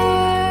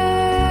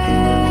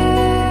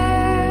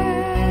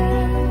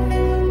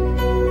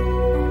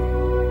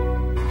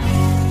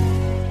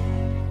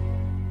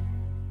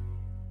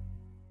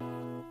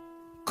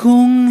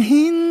 Kung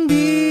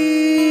hindi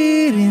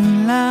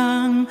rin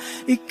lang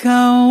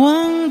ikaw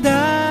ang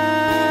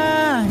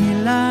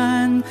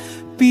dahilan,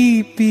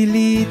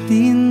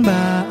 pipilitin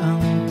ba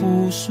ang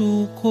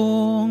puso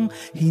kong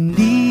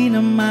hindi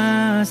na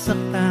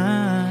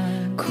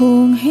masaktan?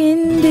 Kung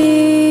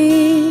hindi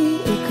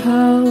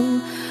ikaw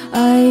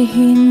ay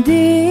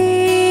hindi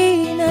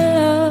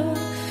na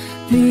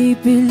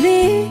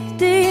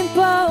pipilitin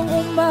pang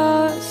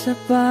umasa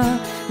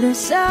para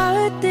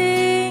sa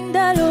ating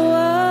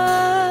dalawa.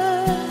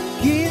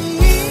 Giniginaw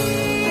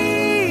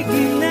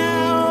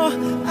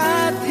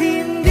at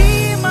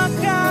hindi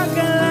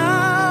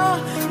makagalaw,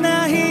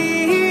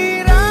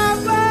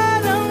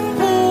 nahihirapan ang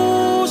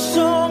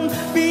pusong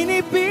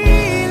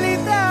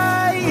pinipilit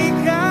ay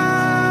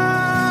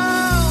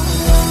ikaw.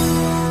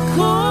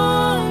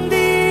 Kung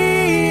di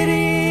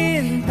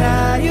rin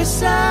tayo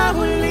sa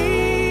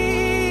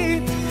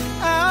huli,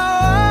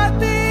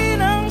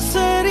 awatin ang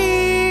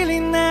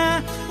sarili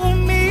na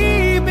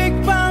umibig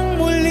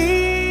pang muli.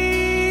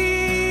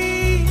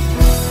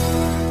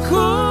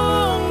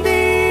 Kung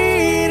di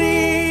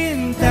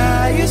rin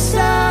tayo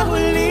sa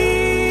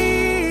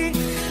huli,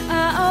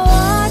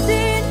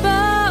 Aawatin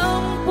ba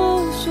ang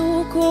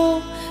puso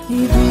ko,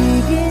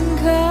 ibigin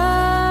ka?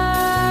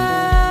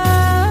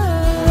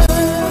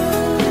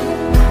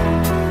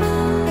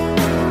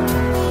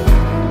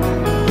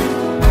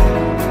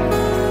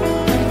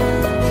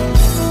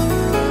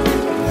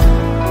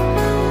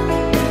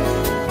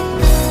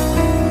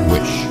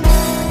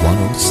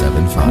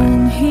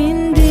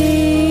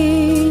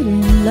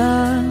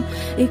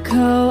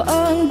 ikaw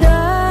ang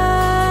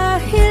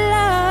dahilan.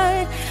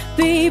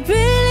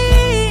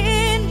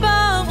 Pipiliin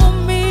bang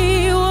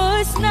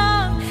umiwas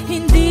nang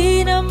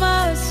hindi na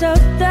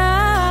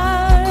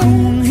masaktan?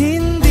 Kung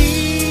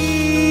hindi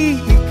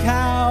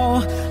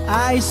ikaw,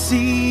 ay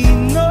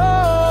sino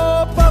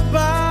pa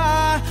ba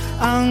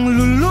ang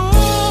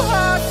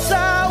luluhat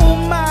sa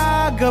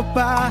umaga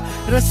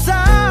para sa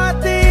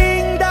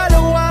ating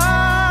dalawa?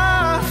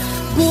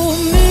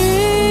 Bumibitaw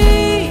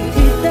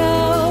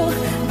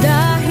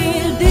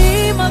dahil di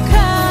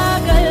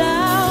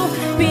makagalaw.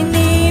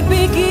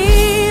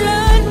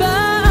 Pinipigilan ba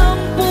ang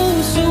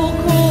puso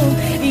ko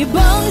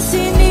ibang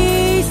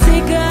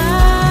sinisigaw?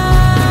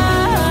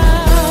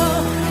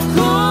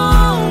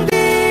 Kung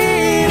di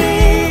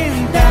rin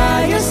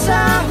tayo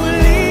sa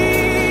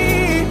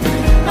huli,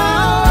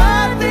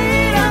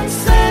 awatin ang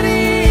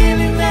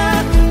sarili na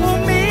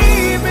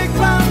umibig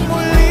pang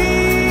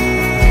muli.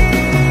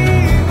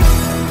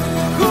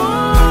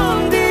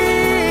 Kung di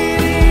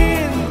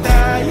rin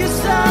tayo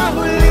sa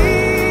huli,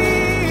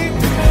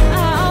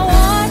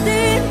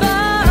 Aawatin ba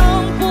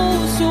ang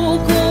puso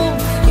ko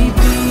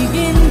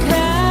ibigin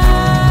ka?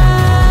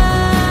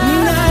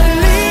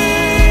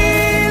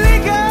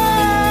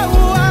 naliligaw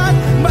at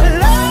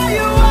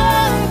malayo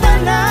ang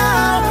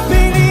tanaw.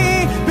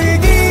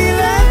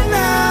 Pinipigilan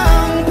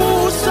ng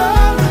puso,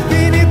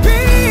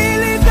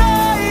 pinipilit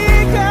ay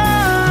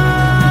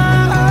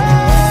ikaw.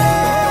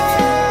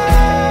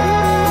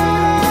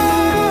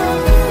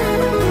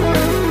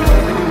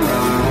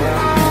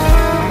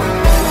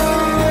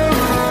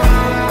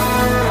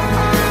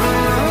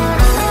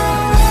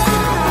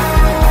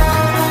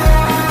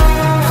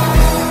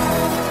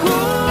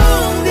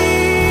 Kung di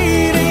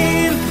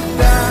rin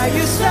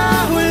tayo sa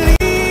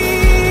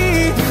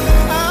huli,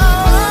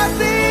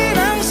 awatin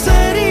ang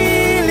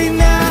sarili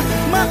na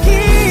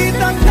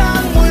makita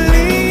kang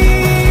muli.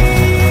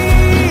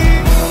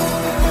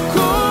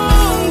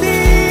 Kung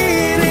di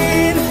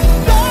rin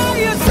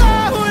tayo sa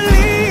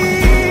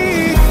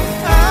huli,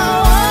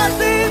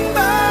 awatin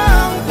ba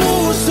ang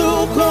puso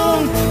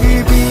kong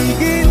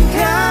ibigin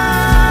ka?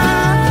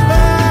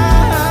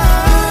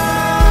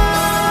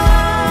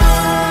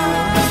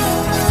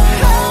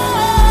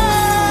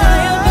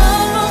 Kaya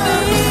bang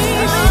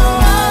umiibig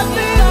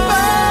Awatin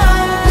ba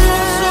ang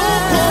puso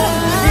kong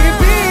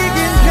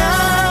ibigin ka?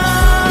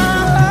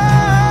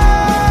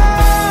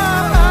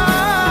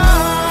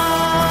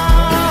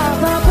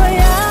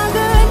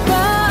 Papayagan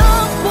ba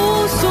ang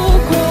puso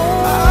ko?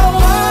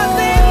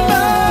 Awatin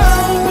ba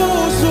ang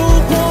puso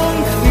kong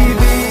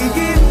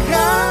ibigin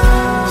ka?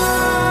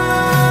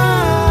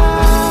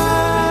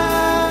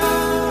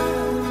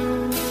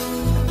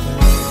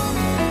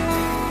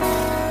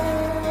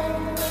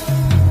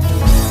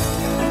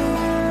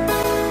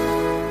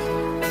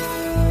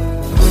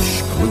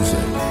 Wish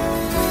Exclusive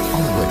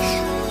on Wish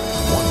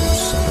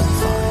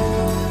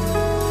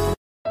 1075.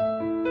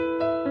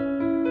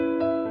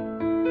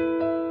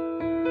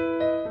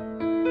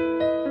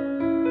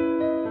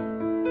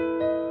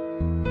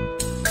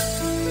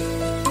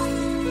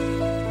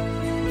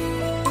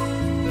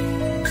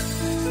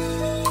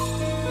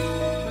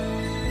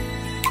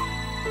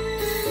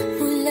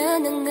 Mula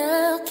ng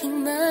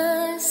aking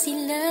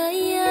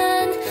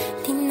masilayan,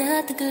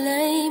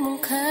 tinataglay mong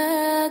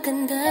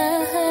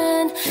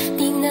kagandahan.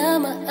 Di na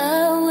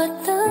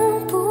maawat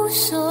ang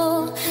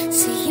puso,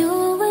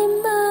 sa'yo ay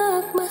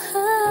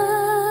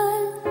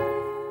magmahal.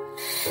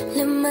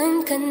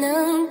 Laman ka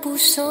ng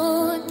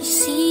puso't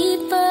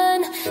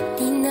isipan,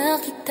 di na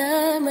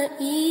kita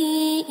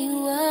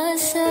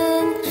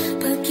maiiwasan.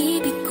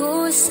 Pag-ibig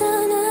ko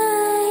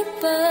sana'y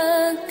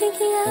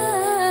pagbigyan.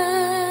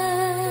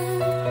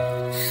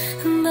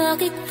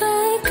 Bakit ba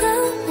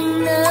ikaw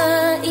ang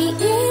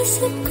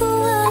naiisip ko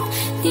at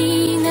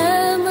di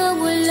na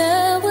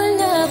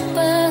mawala-wala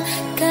pa?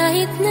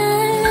 Kahit na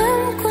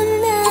alam ko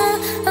na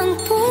ang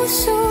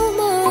puso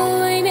mo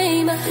ay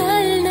may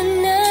mahal na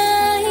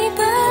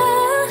iba.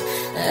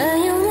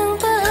 Ayaw ng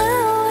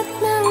paawat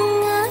ng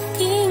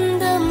aking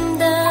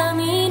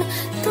damdamin.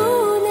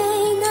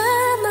 Tunay na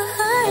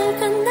mahal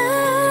ka na.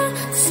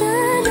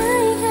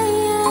 Sana'y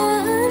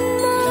hayaan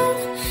mong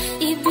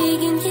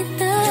ibigin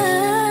kita.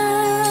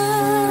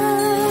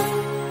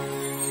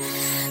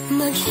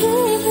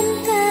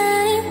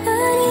 Maghihintay pa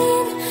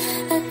rin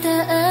at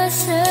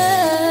aasa.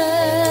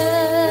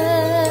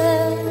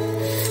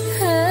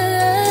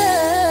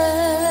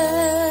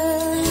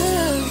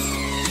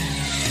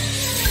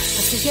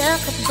 Masaya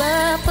ka ba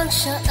pag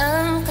siya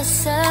ang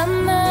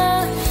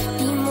kasama?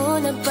 Di mo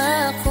na ba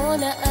ako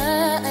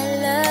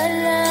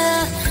naaalala?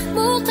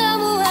 Mukha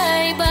mo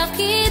ay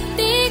bakit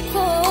di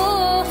ko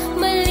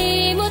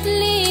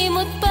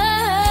malimot-limot pa?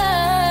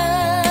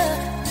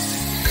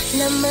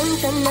 Laman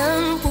ka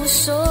ng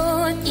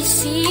puso't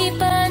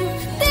isipan,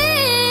 di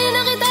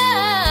na kita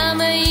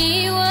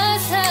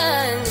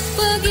maiiwasan.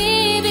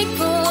 Pag-ibig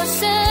ko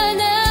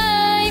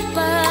sana'y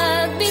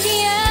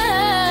pagbigyan.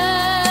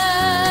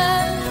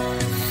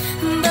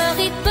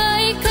 Bakit ba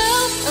ikaw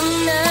ang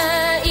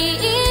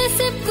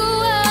naiisip ko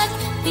at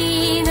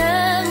di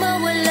na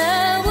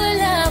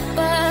mawala-wala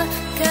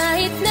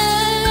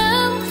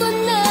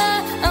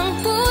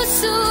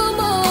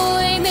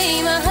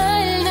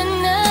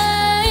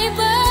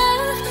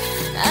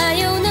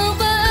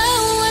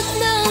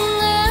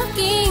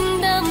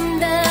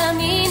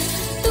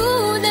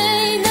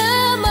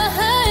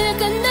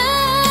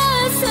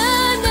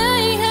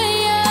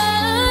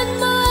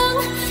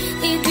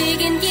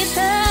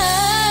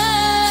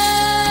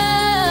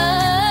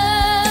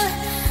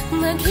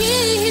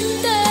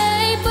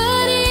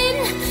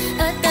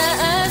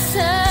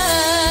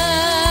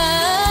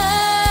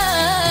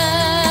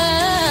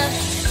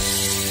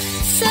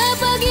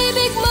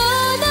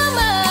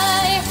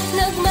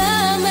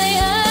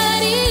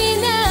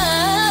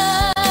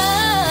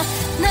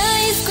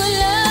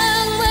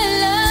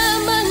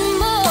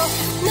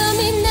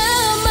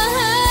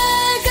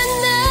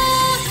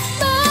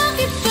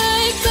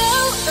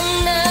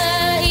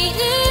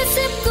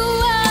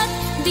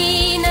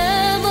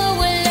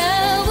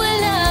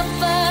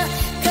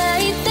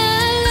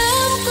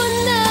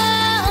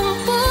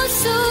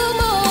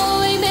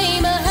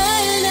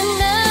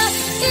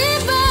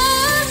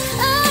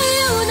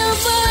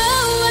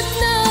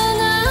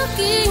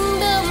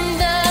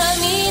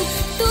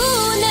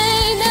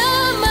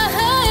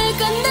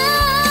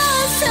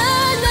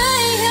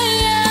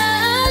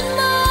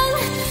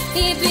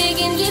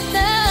ibigin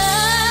kita.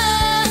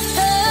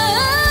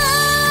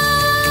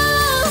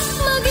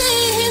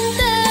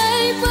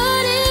 Maghihintay pa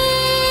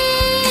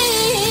rin.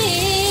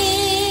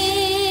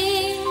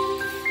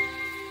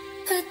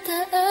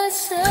 Pataas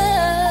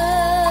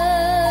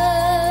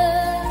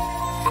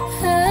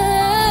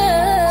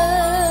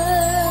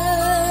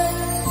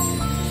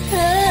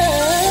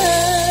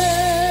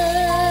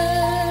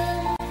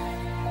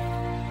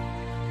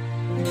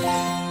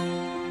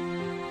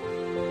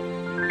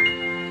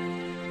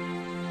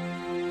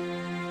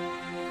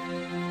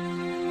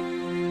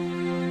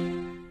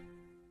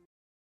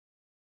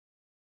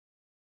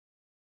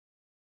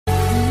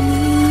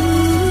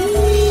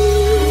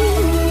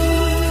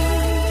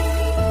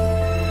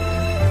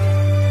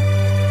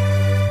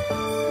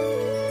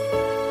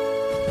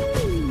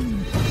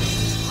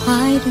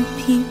Why do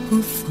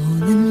people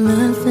fall in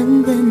love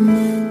and then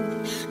end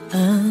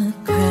up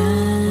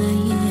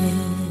crying?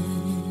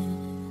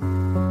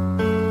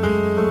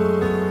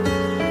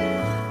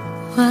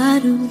 Why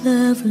do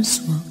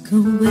lovers walk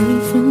away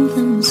from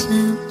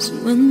themselves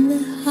when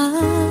their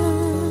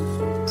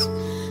hearts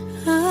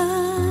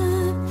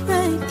are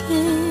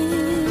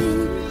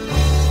breaking?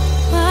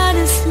 Why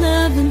does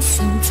loving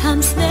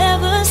sometimes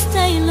never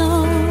stay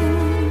long?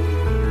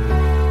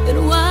 But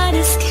why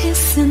does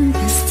kissing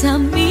this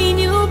time mean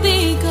you'll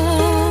be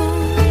gone?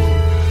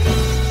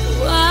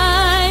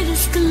 Why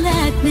does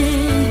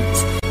gladness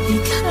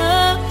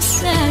become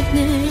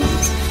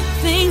sadness?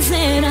 Things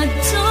that I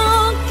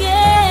don't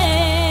get.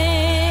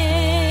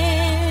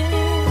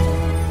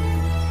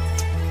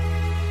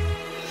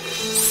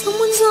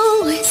 Someone's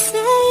always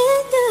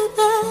saying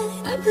goodbye.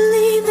 I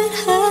believe it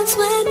hurts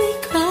when we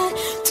cry.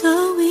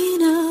 Don't we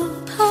know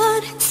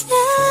apart it's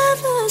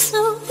never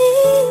so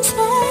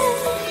easy?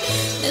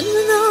 And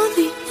with all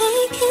the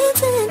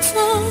achings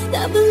inside,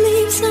 I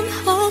believe some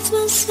hearts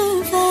will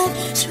survive.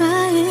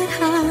 Trying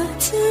hard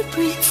to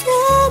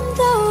pretend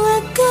that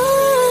we're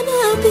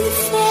gonna be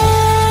fine.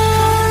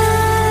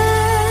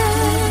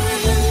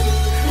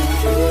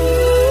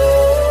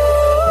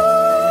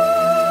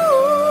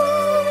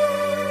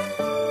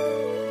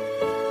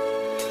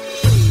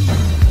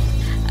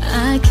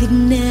 I could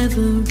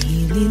never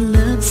really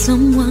love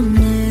someone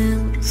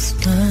else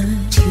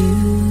but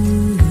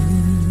you.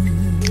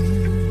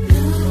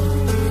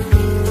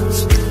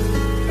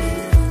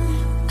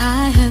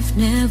 I have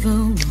never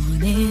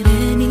wanted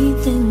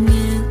anything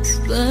else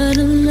but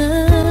a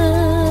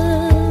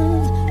love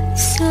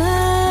so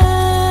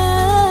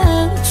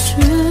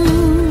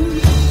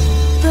true.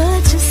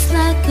 But just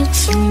like a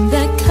dream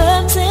that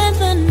comes in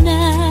the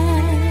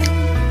night,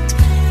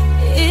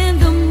 in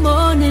the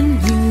morning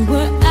you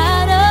were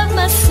out of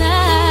my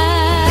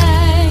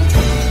sight.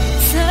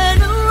 Turn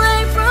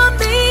away from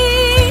me,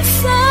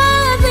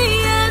 sadly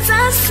as I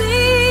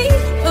see,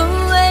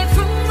 away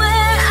from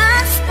where I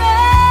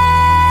stand.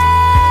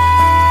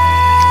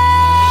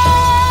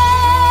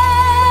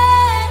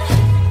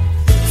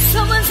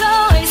 Someone's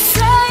always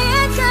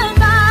saying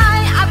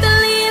goodbye. I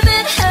believe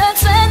it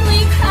hurts when we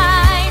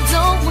cry.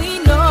 Don't we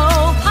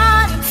know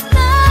parting's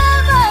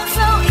never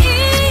so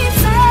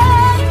easy?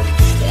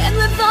 And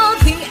with all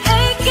the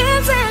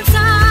achings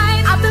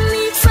inside, I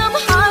believe some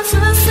hearts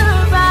will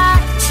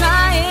survive.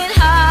 Trying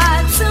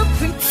hard to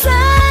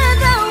pretend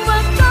that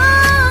we're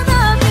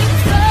gonna be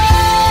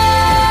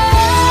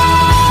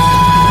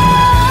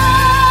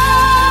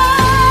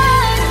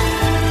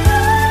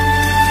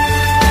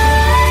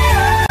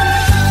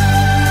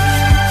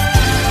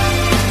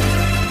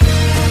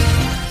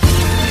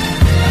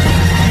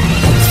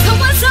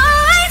Someone's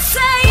always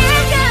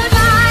saying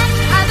goodbye.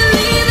 I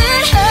believe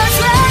it hurts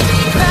when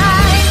we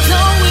cry.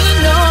 Don't we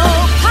know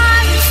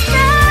parting's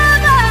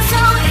never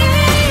so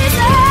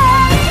easy?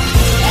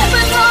 And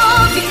with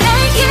all the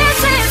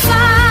achings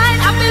inside,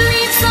 I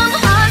believe some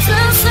hearts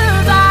will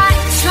survive.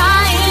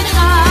 Trying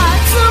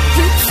hard to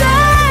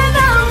pretend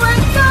that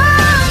we're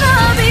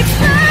gonna be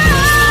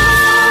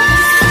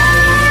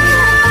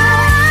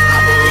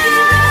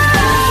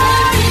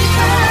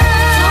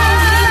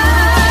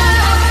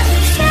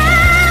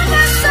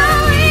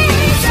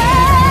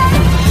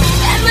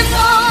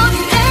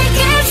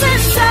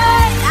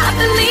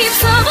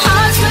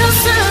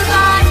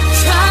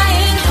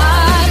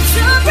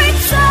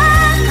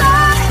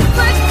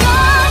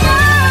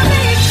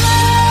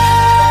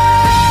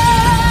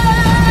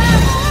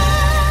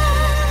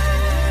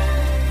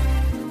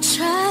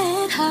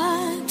Trying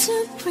hard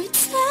to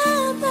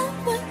pretend that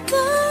we're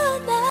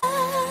gonna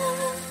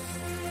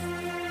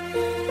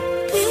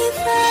be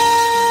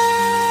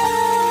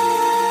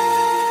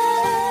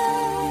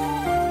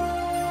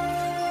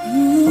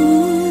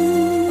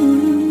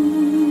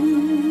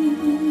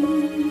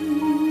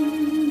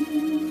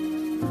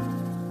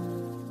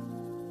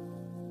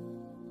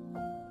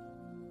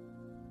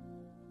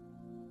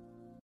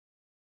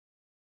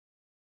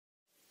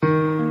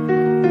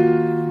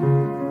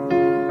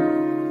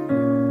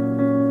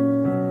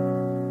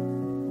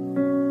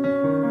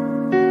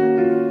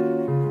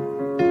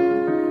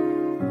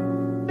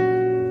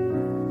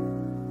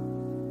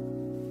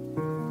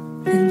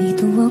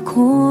Nandito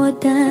ako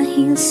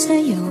dahil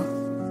sa'yo.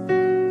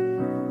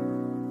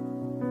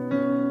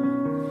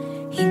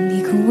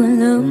 ko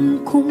alam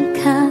kung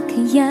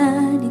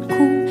kakayanin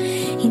kung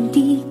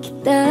hindi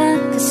kita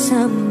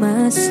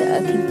kasama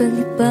sa aking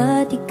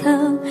palipad.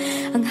 Ikaw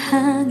ang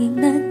hangin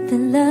na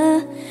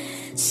dala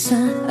sa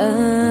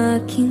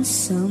akin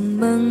sa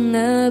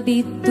mga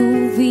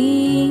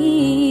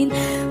bituin.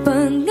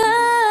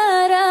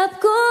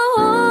 Pangarap ko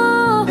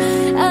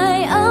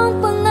ay ang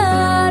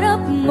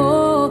pangarap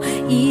mo,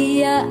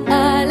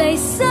 iaalay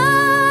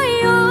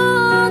sa'yo.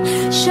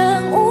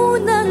 Siyang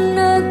unang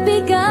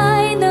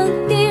nagbigay ng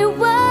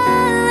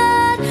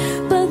tiwala at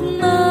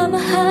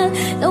pagmamahal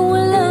na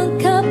walang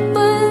kapalit.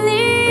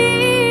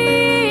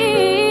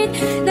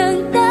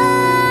 Nang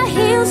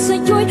dahil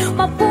sa'yo'y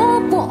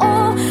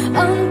mapupuo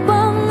ang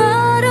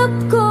pangarap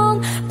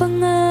kong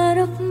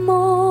pangarap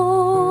mo.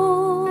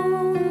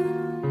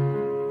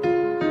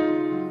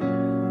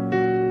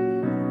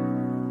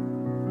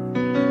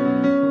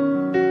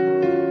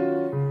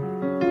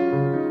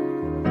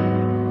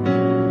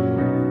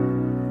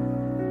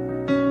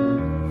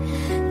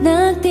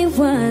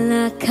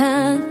 Nagtiwala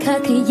kang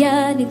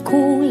kakayanin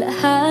kong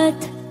lahat.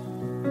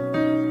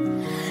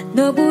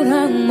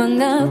 Naburang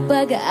mga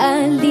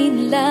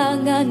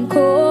pag-aalinlangan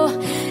ko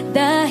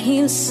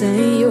dahil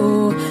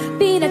sa'yo.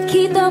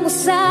 Pinakita mo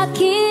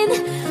sa'kin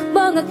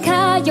mga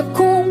kaya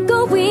kong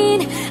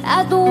gawin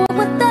at huwag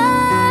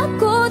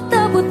matakot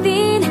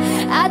abutin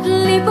at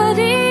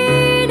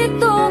liparin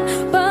itong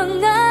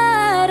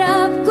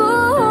pangarap ko.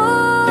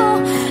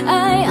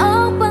 Ay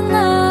ang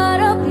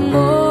pangarap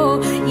mo,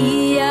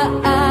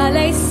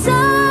 iaalay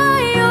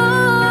sa'yo.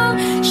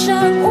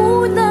 Siyang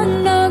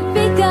unang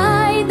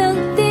nagbigay ng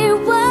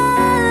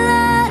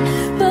tiwala,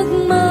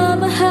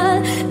 pagmamahal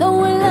na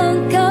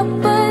walang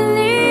kapalit.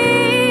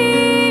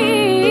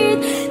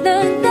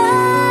 Nang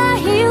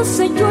dahil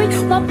sa'yo'y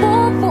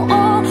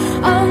mapupuo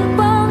ang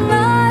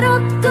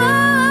pangarap ko.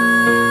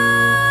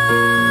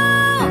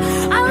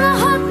 Ang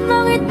lahat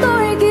ng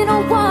ito'y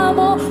ginawa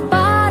mo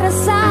para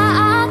sa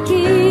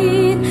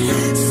akin.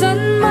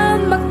 San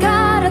man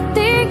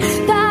makarating,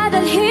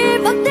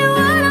 dadalhin at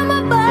tiwala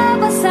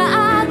mababa sa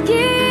akin.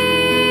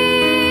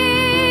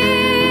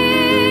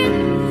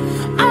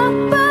 Ang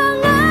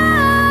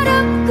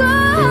pangarap ko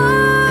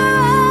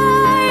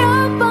ay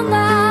ang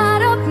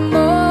pangarap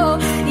mo,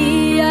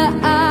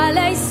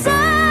 iaalay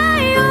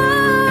sa'yo.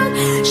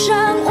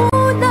 Siyang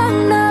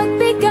unang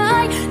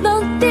nagbigay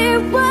ng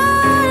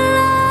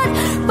tiwala at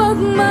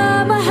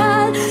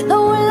pagmamahal na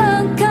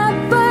walang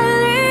kapalit.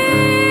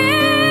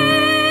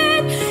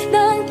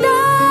 Nang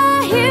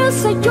dahil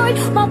sa'yo'y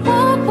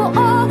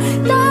mapupuo,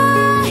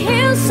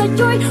 dahil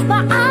sa'yo'y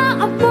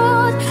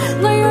maaabot,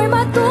 ngayon'y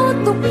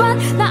matutupad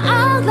na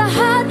ang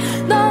lahat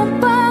ng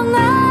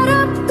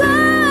pangarap ko.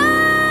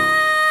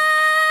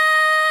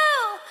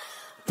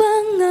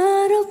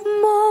 Pangarap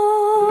mo.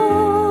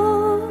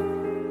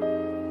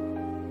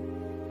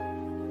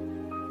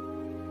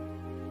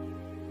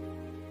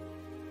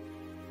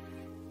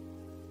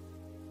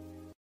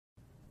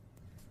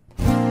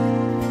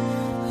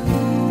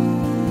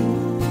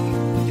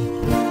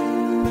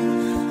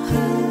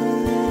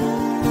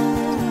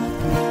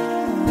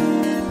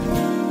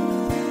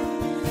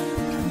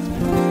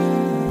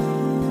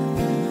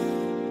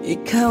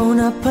 Ikaw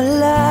na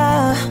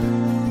pala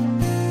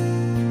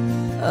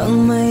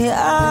ang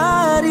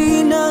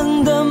may-ari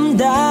ng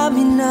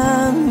damdamin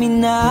ng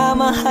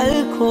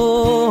minamahal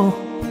ko.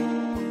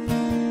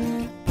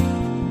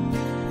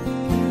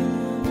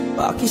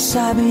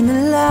 Pakisabi na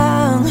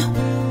lang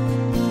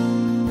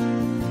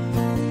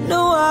na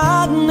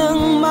wag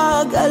nang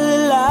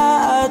mag-alala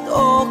at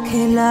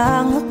okay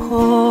lang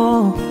ako.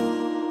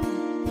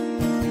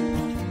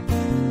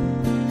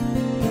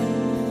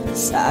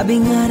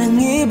 Sabi nga ng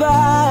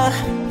iba,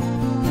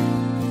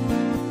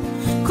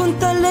 kung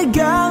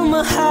talagang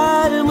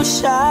mahal mo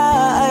siya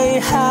ay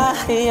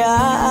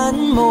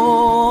hahayaan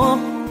mo.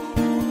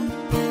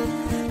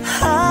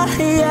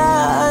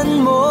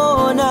 Hahayaan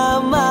mo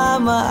na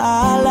mamaalam.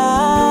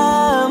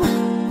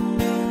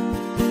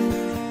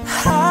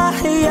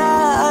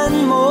 Hahayaan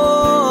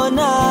mo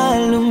na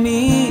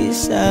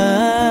lumisan.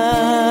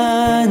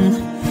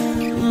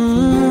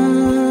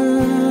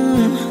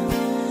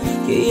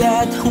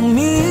 Kaya't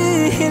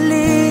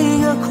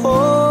humihiling ako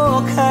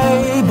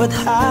kay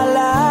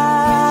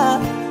Bathala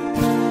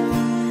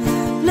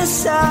na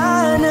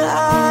sana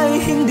ay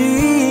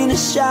hindi na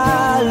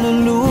siya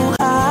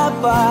luluha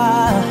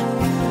pa,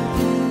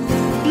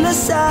 na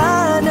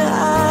sana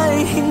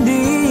ay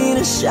hindi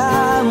na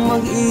siya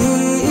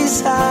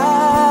mag-iisa,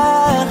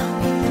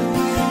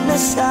 na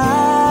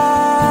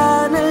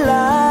sana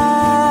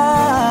lang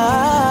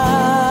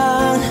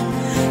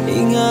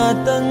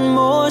ingatan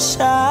mo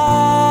siya.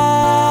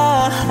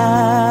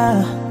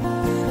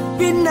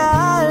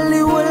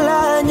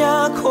 Pinaliwala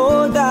niya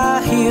ako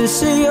dahil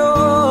sa'yo,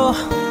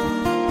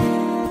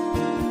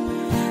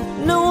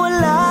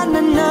 nawala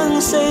na ng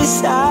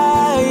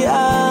saysay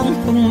ang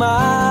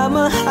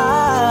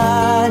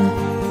pagmamahal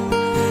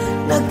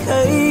na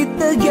kay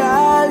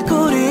tagal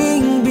ko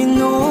ring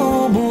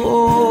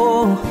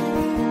binubuo,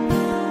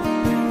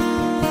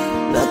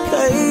 na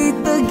kay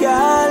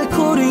tagal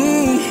ko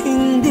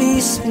ring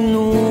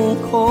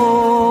sinuko.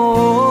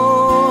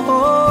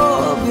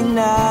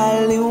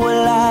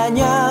 Binaliwala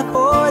niya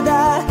ako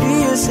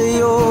dahil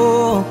sa'yo,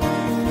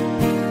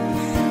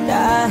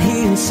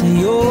 dahil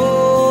sa'yo.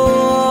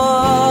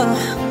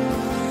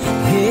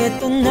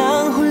 Ito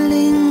na ang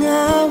huling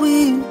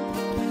awit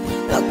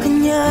na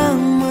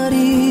kanyang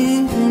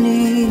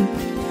marinig.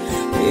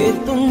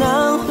 Ito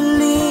na ang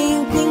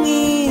huling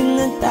tingin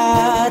at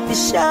dati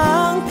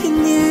siyang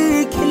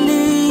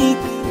kinikilig.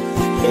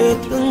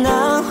 Ito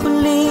na ang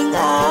huling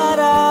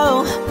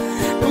araw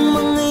ng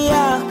mga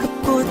yakap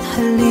ko't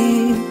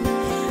halik.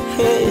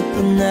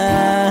 Ito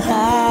na,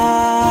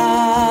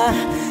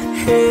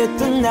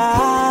 ito na.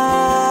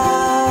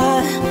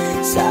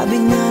 Sabi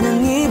nga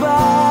ng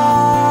iba,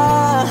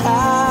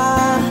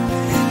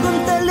 kung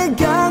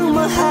talagang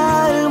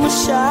mahal mo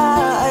siya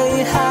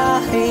ay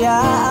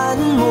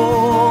hahayaan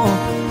mo.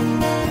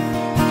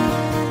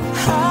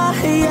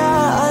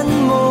 Hahayaan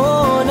mo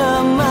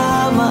na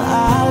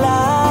mamaalam.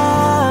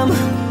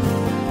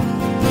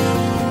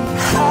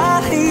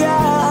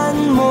 Hahayaan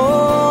mo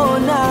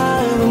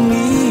na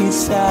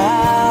lumisan.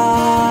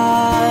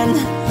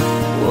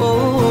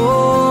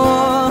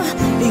 Oh,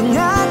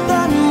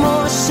 ingatan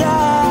mo siya.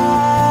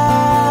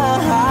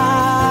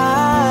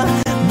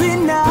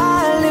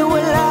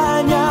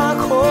 Binaliwala niya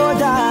ako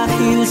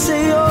dahil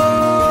sa'yo.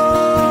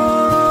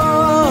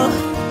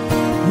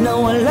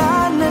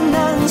 Nawala na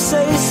ng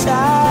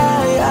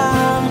saysay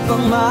ang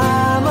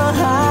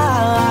pagmamahal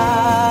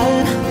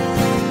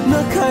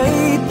na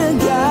kay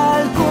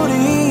tagal ko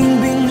rin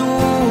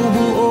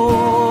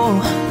binubuo,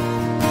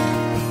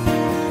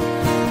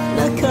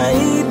 na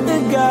kay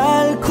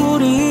tagal ko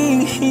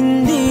rin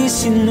hindi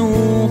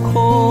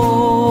sinuko.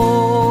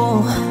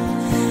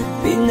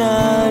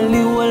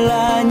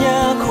 Pinaliwala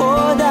niya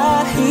ako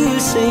dahil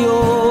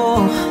sa'yo,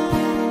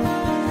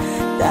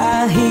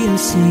 dahil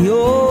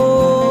sa'yo.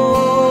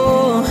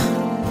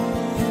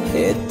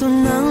 Ito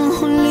nang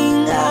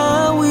huling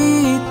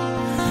awit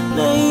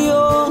na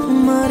iyong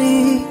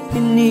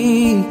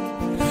marinig.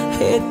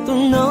 Ito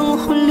nang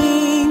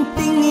huling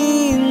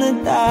tingin na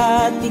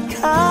dati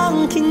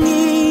kang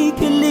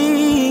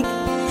kinikilig.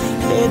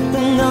 Ito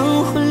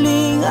nang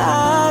huling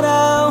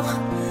araw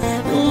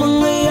ng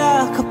mga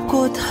yakap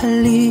ko't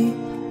halik.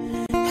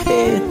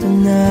 Ito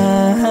na,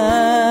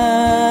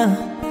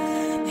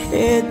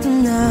 ito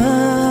na.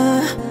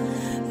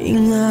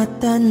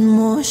 Ingatan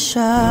mo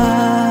siya.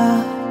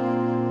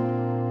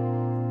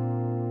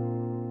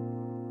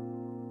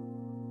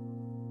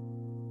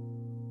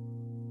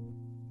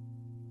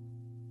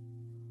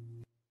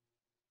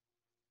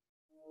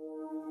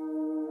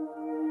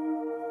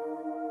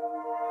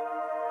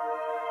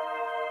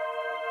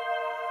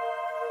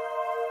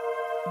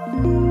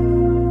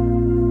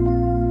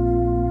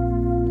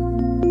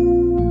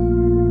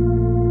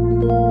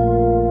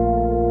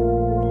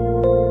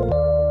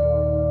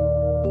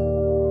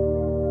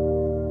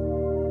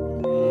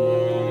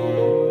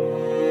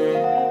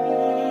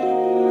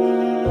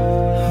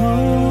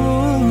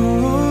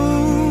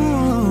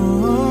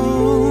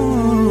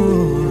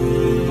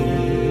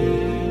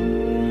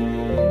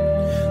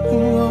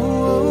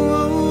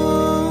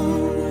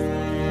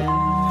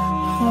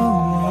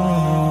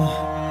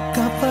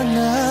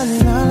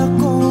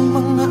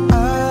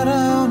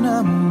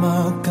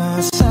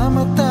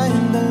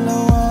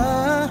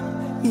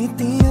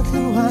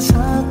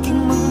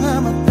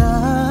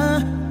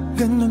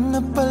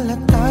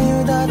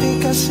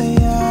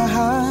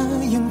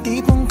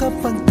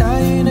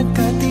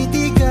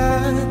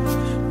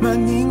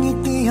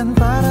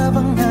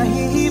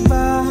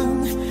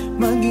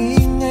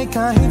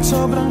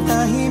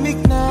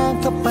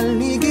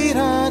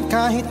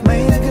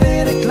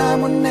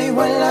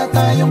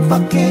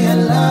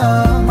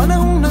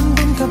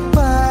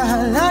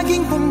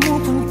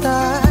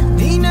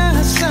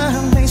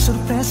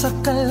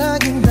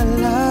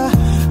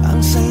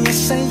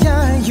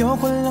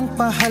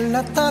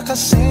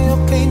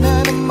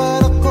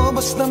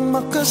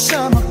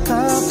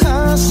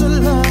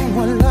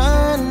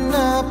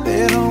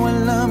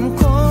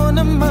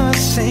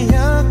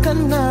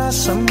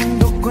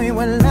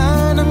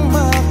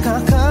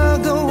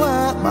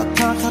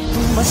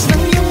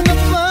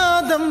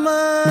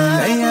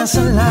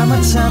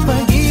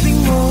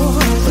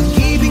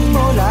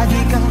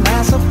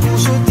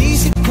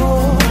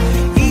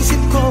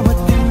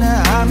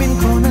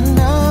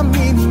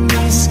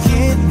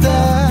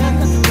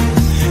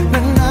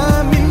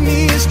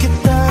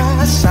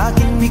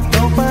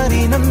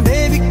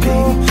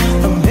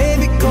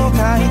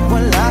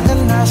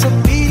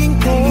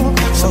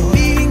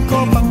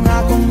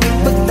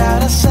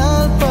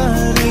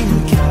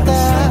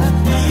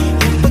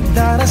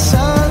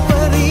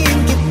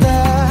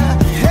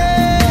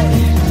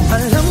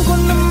 Alam ko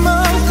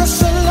namang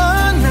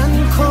kasalanan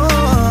ko.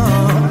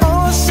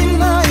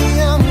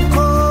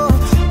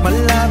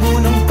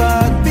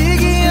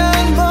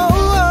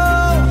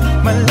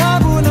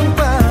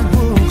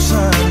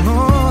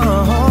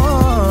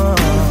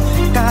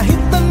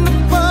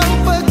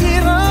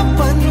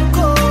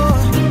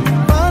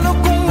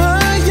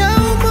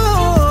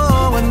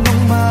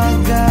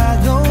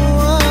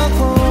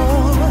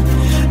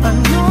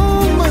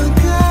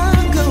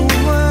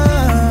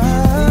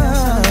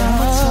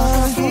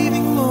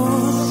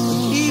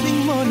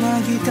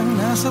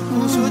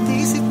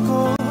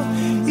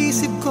 bawat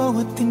isip ko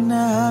at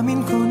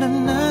tinamin ko na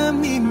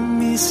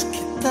namimiss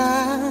kita.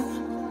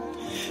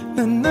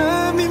 Na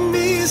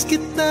namimiss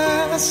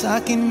kita. Sa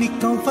akin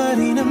ikaw pa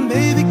rin ang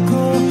baby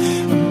ko.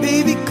 Ang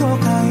baby ko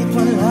kahit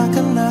wala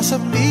ka na sa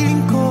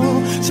piling ko.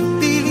 Sa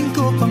piling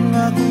ko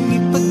pangakong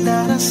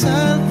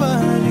ipagdarasal pa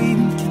rin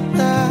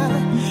kita.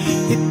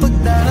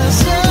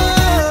 Ipagdarasal.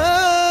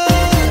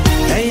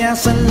 Kaya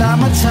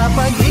salamat sa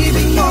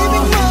pag-ibig mo.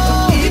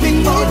 Pag-ibig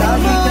mo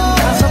lagi kang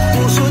nasa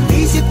puso't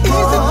isip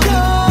ko.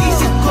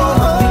 Isip ko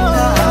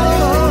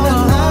pinahalo na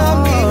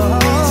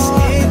namimiss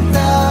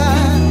kita.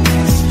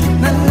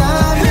 Na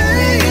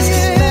namimiss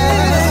kita.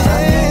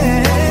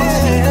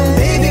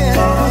 Baby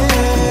ko,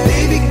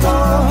 baby ko.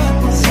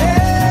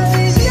 Piling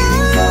ko,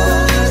 piling ko.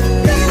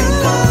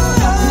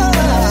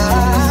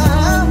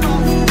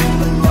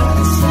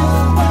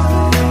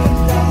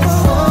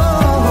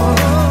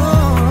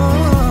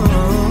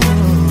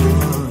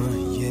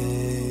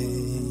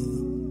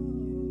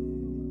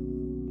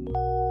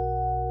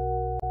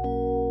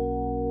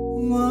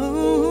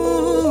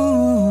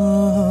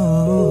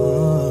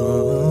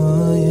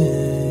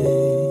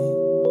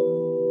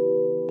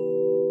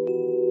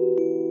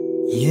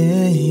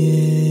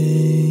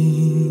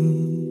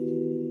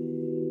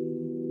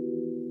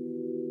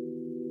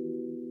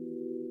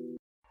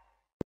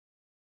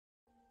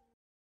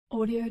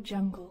 Audio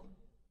Jungle.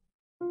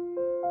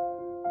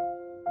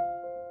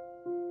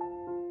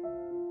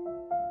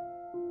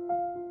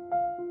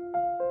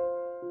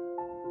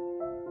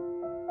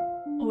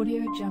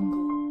 Audio Jungle.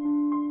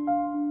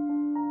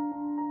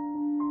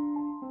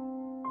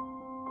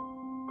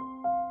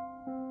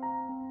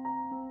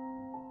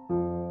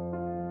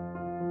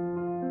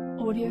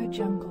 Audio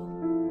Jungle.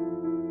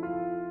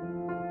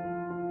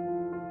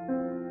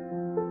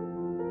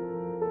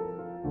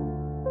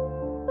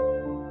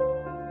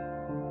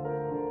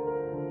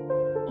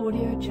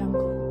 Audio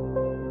Jungle.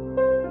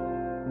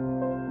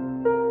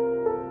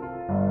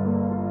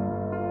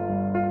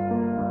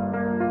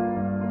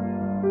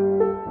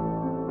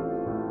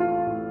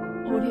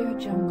 Audio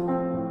Jungle.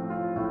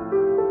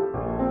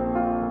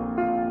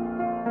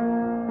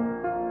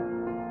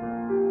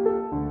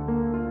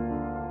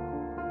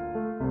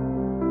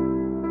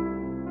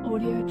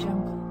 Audio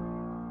Jungle.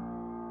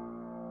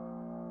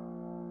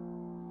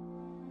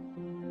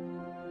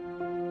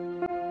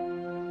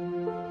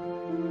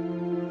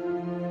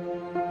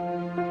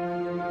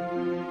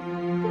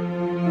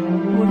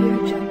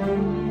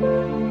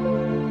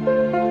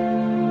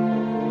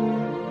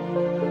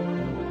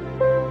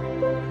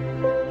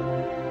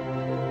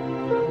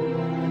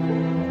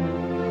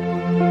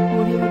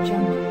 Audio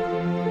Jungle.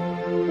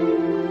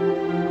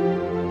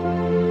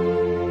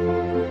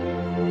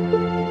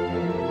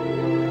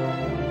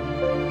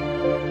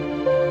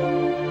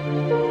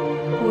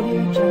 Audio Jungle. Audio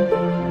Jungle.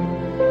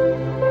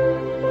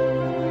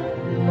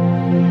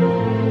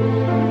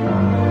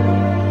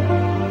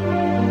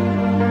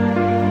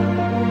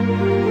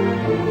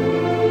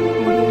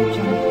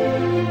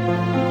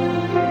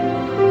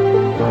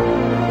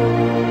 Audio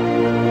Jungle.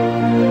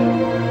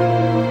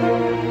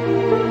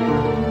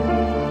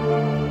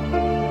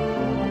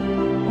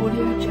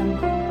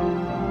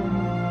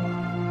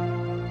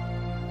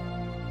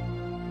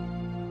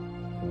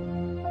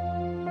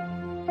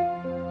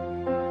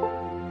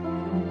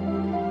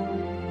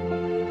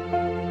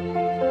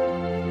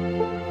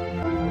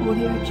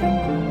 Audio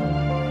Jungle.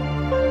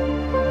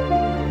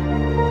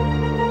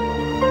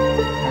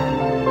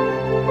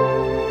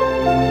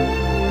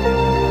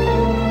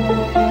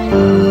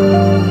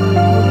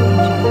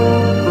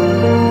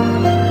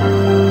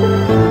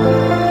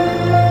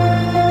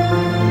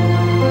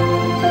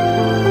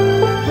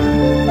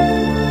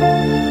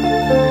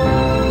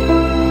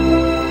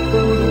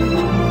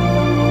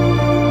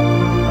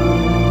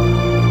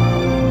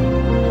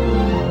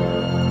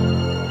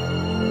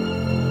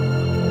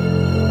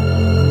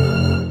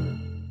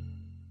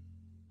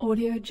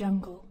 Audio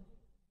Jungle.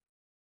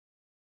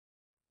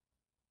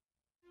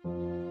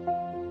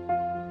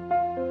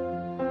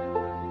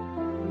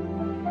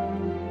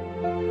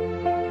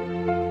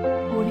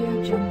 Audio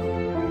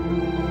Jungle.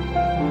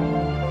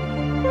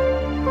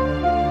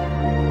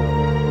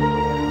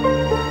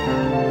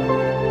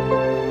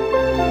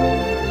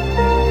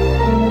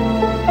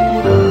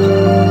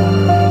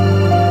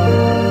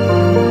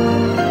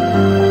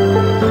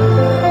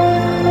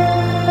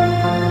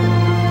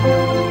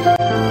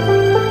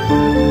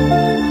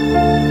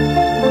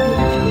 Audio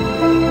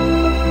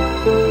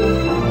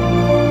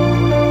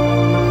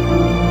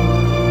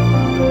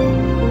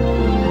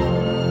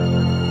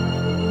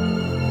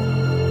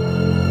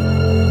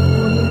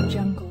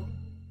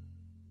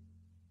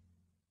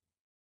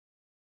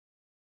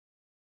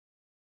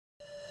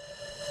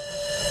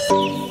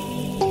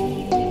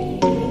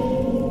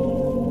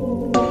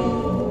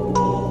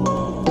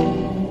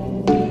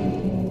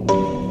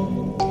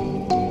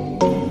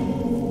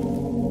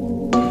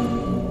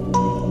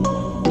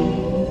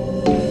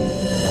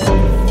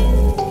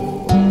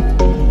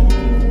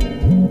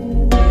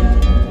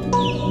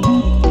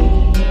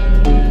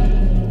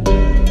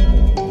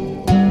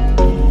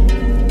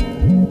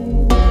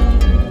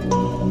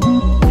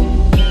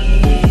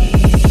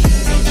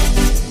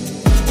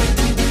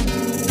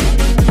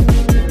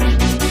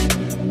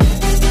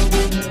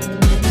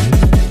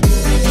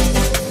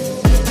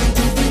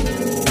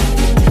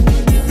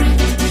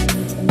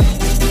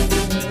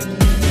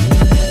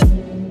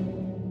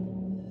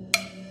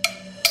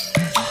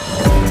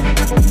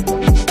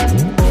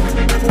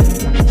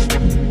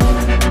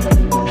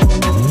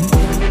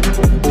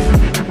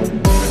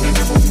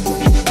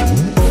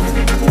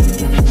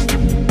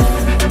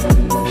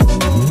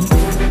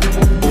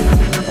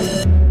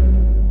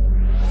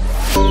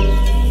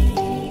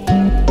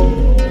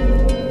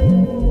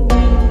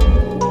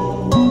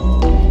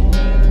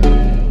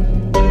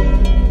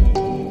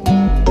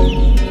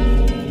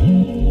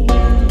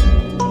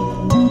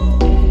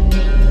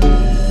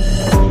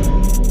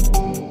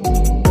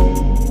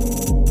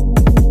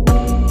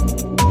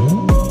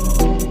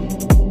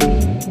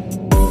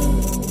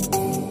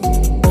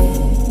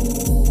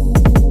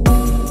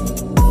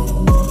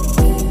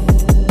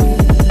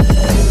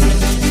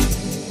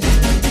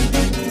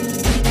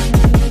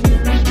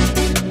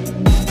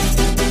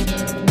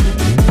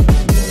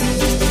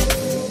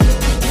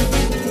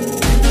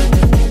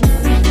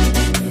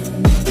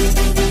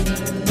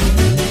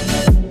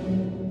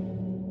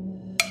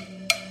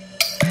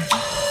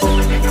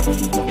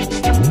Jungle.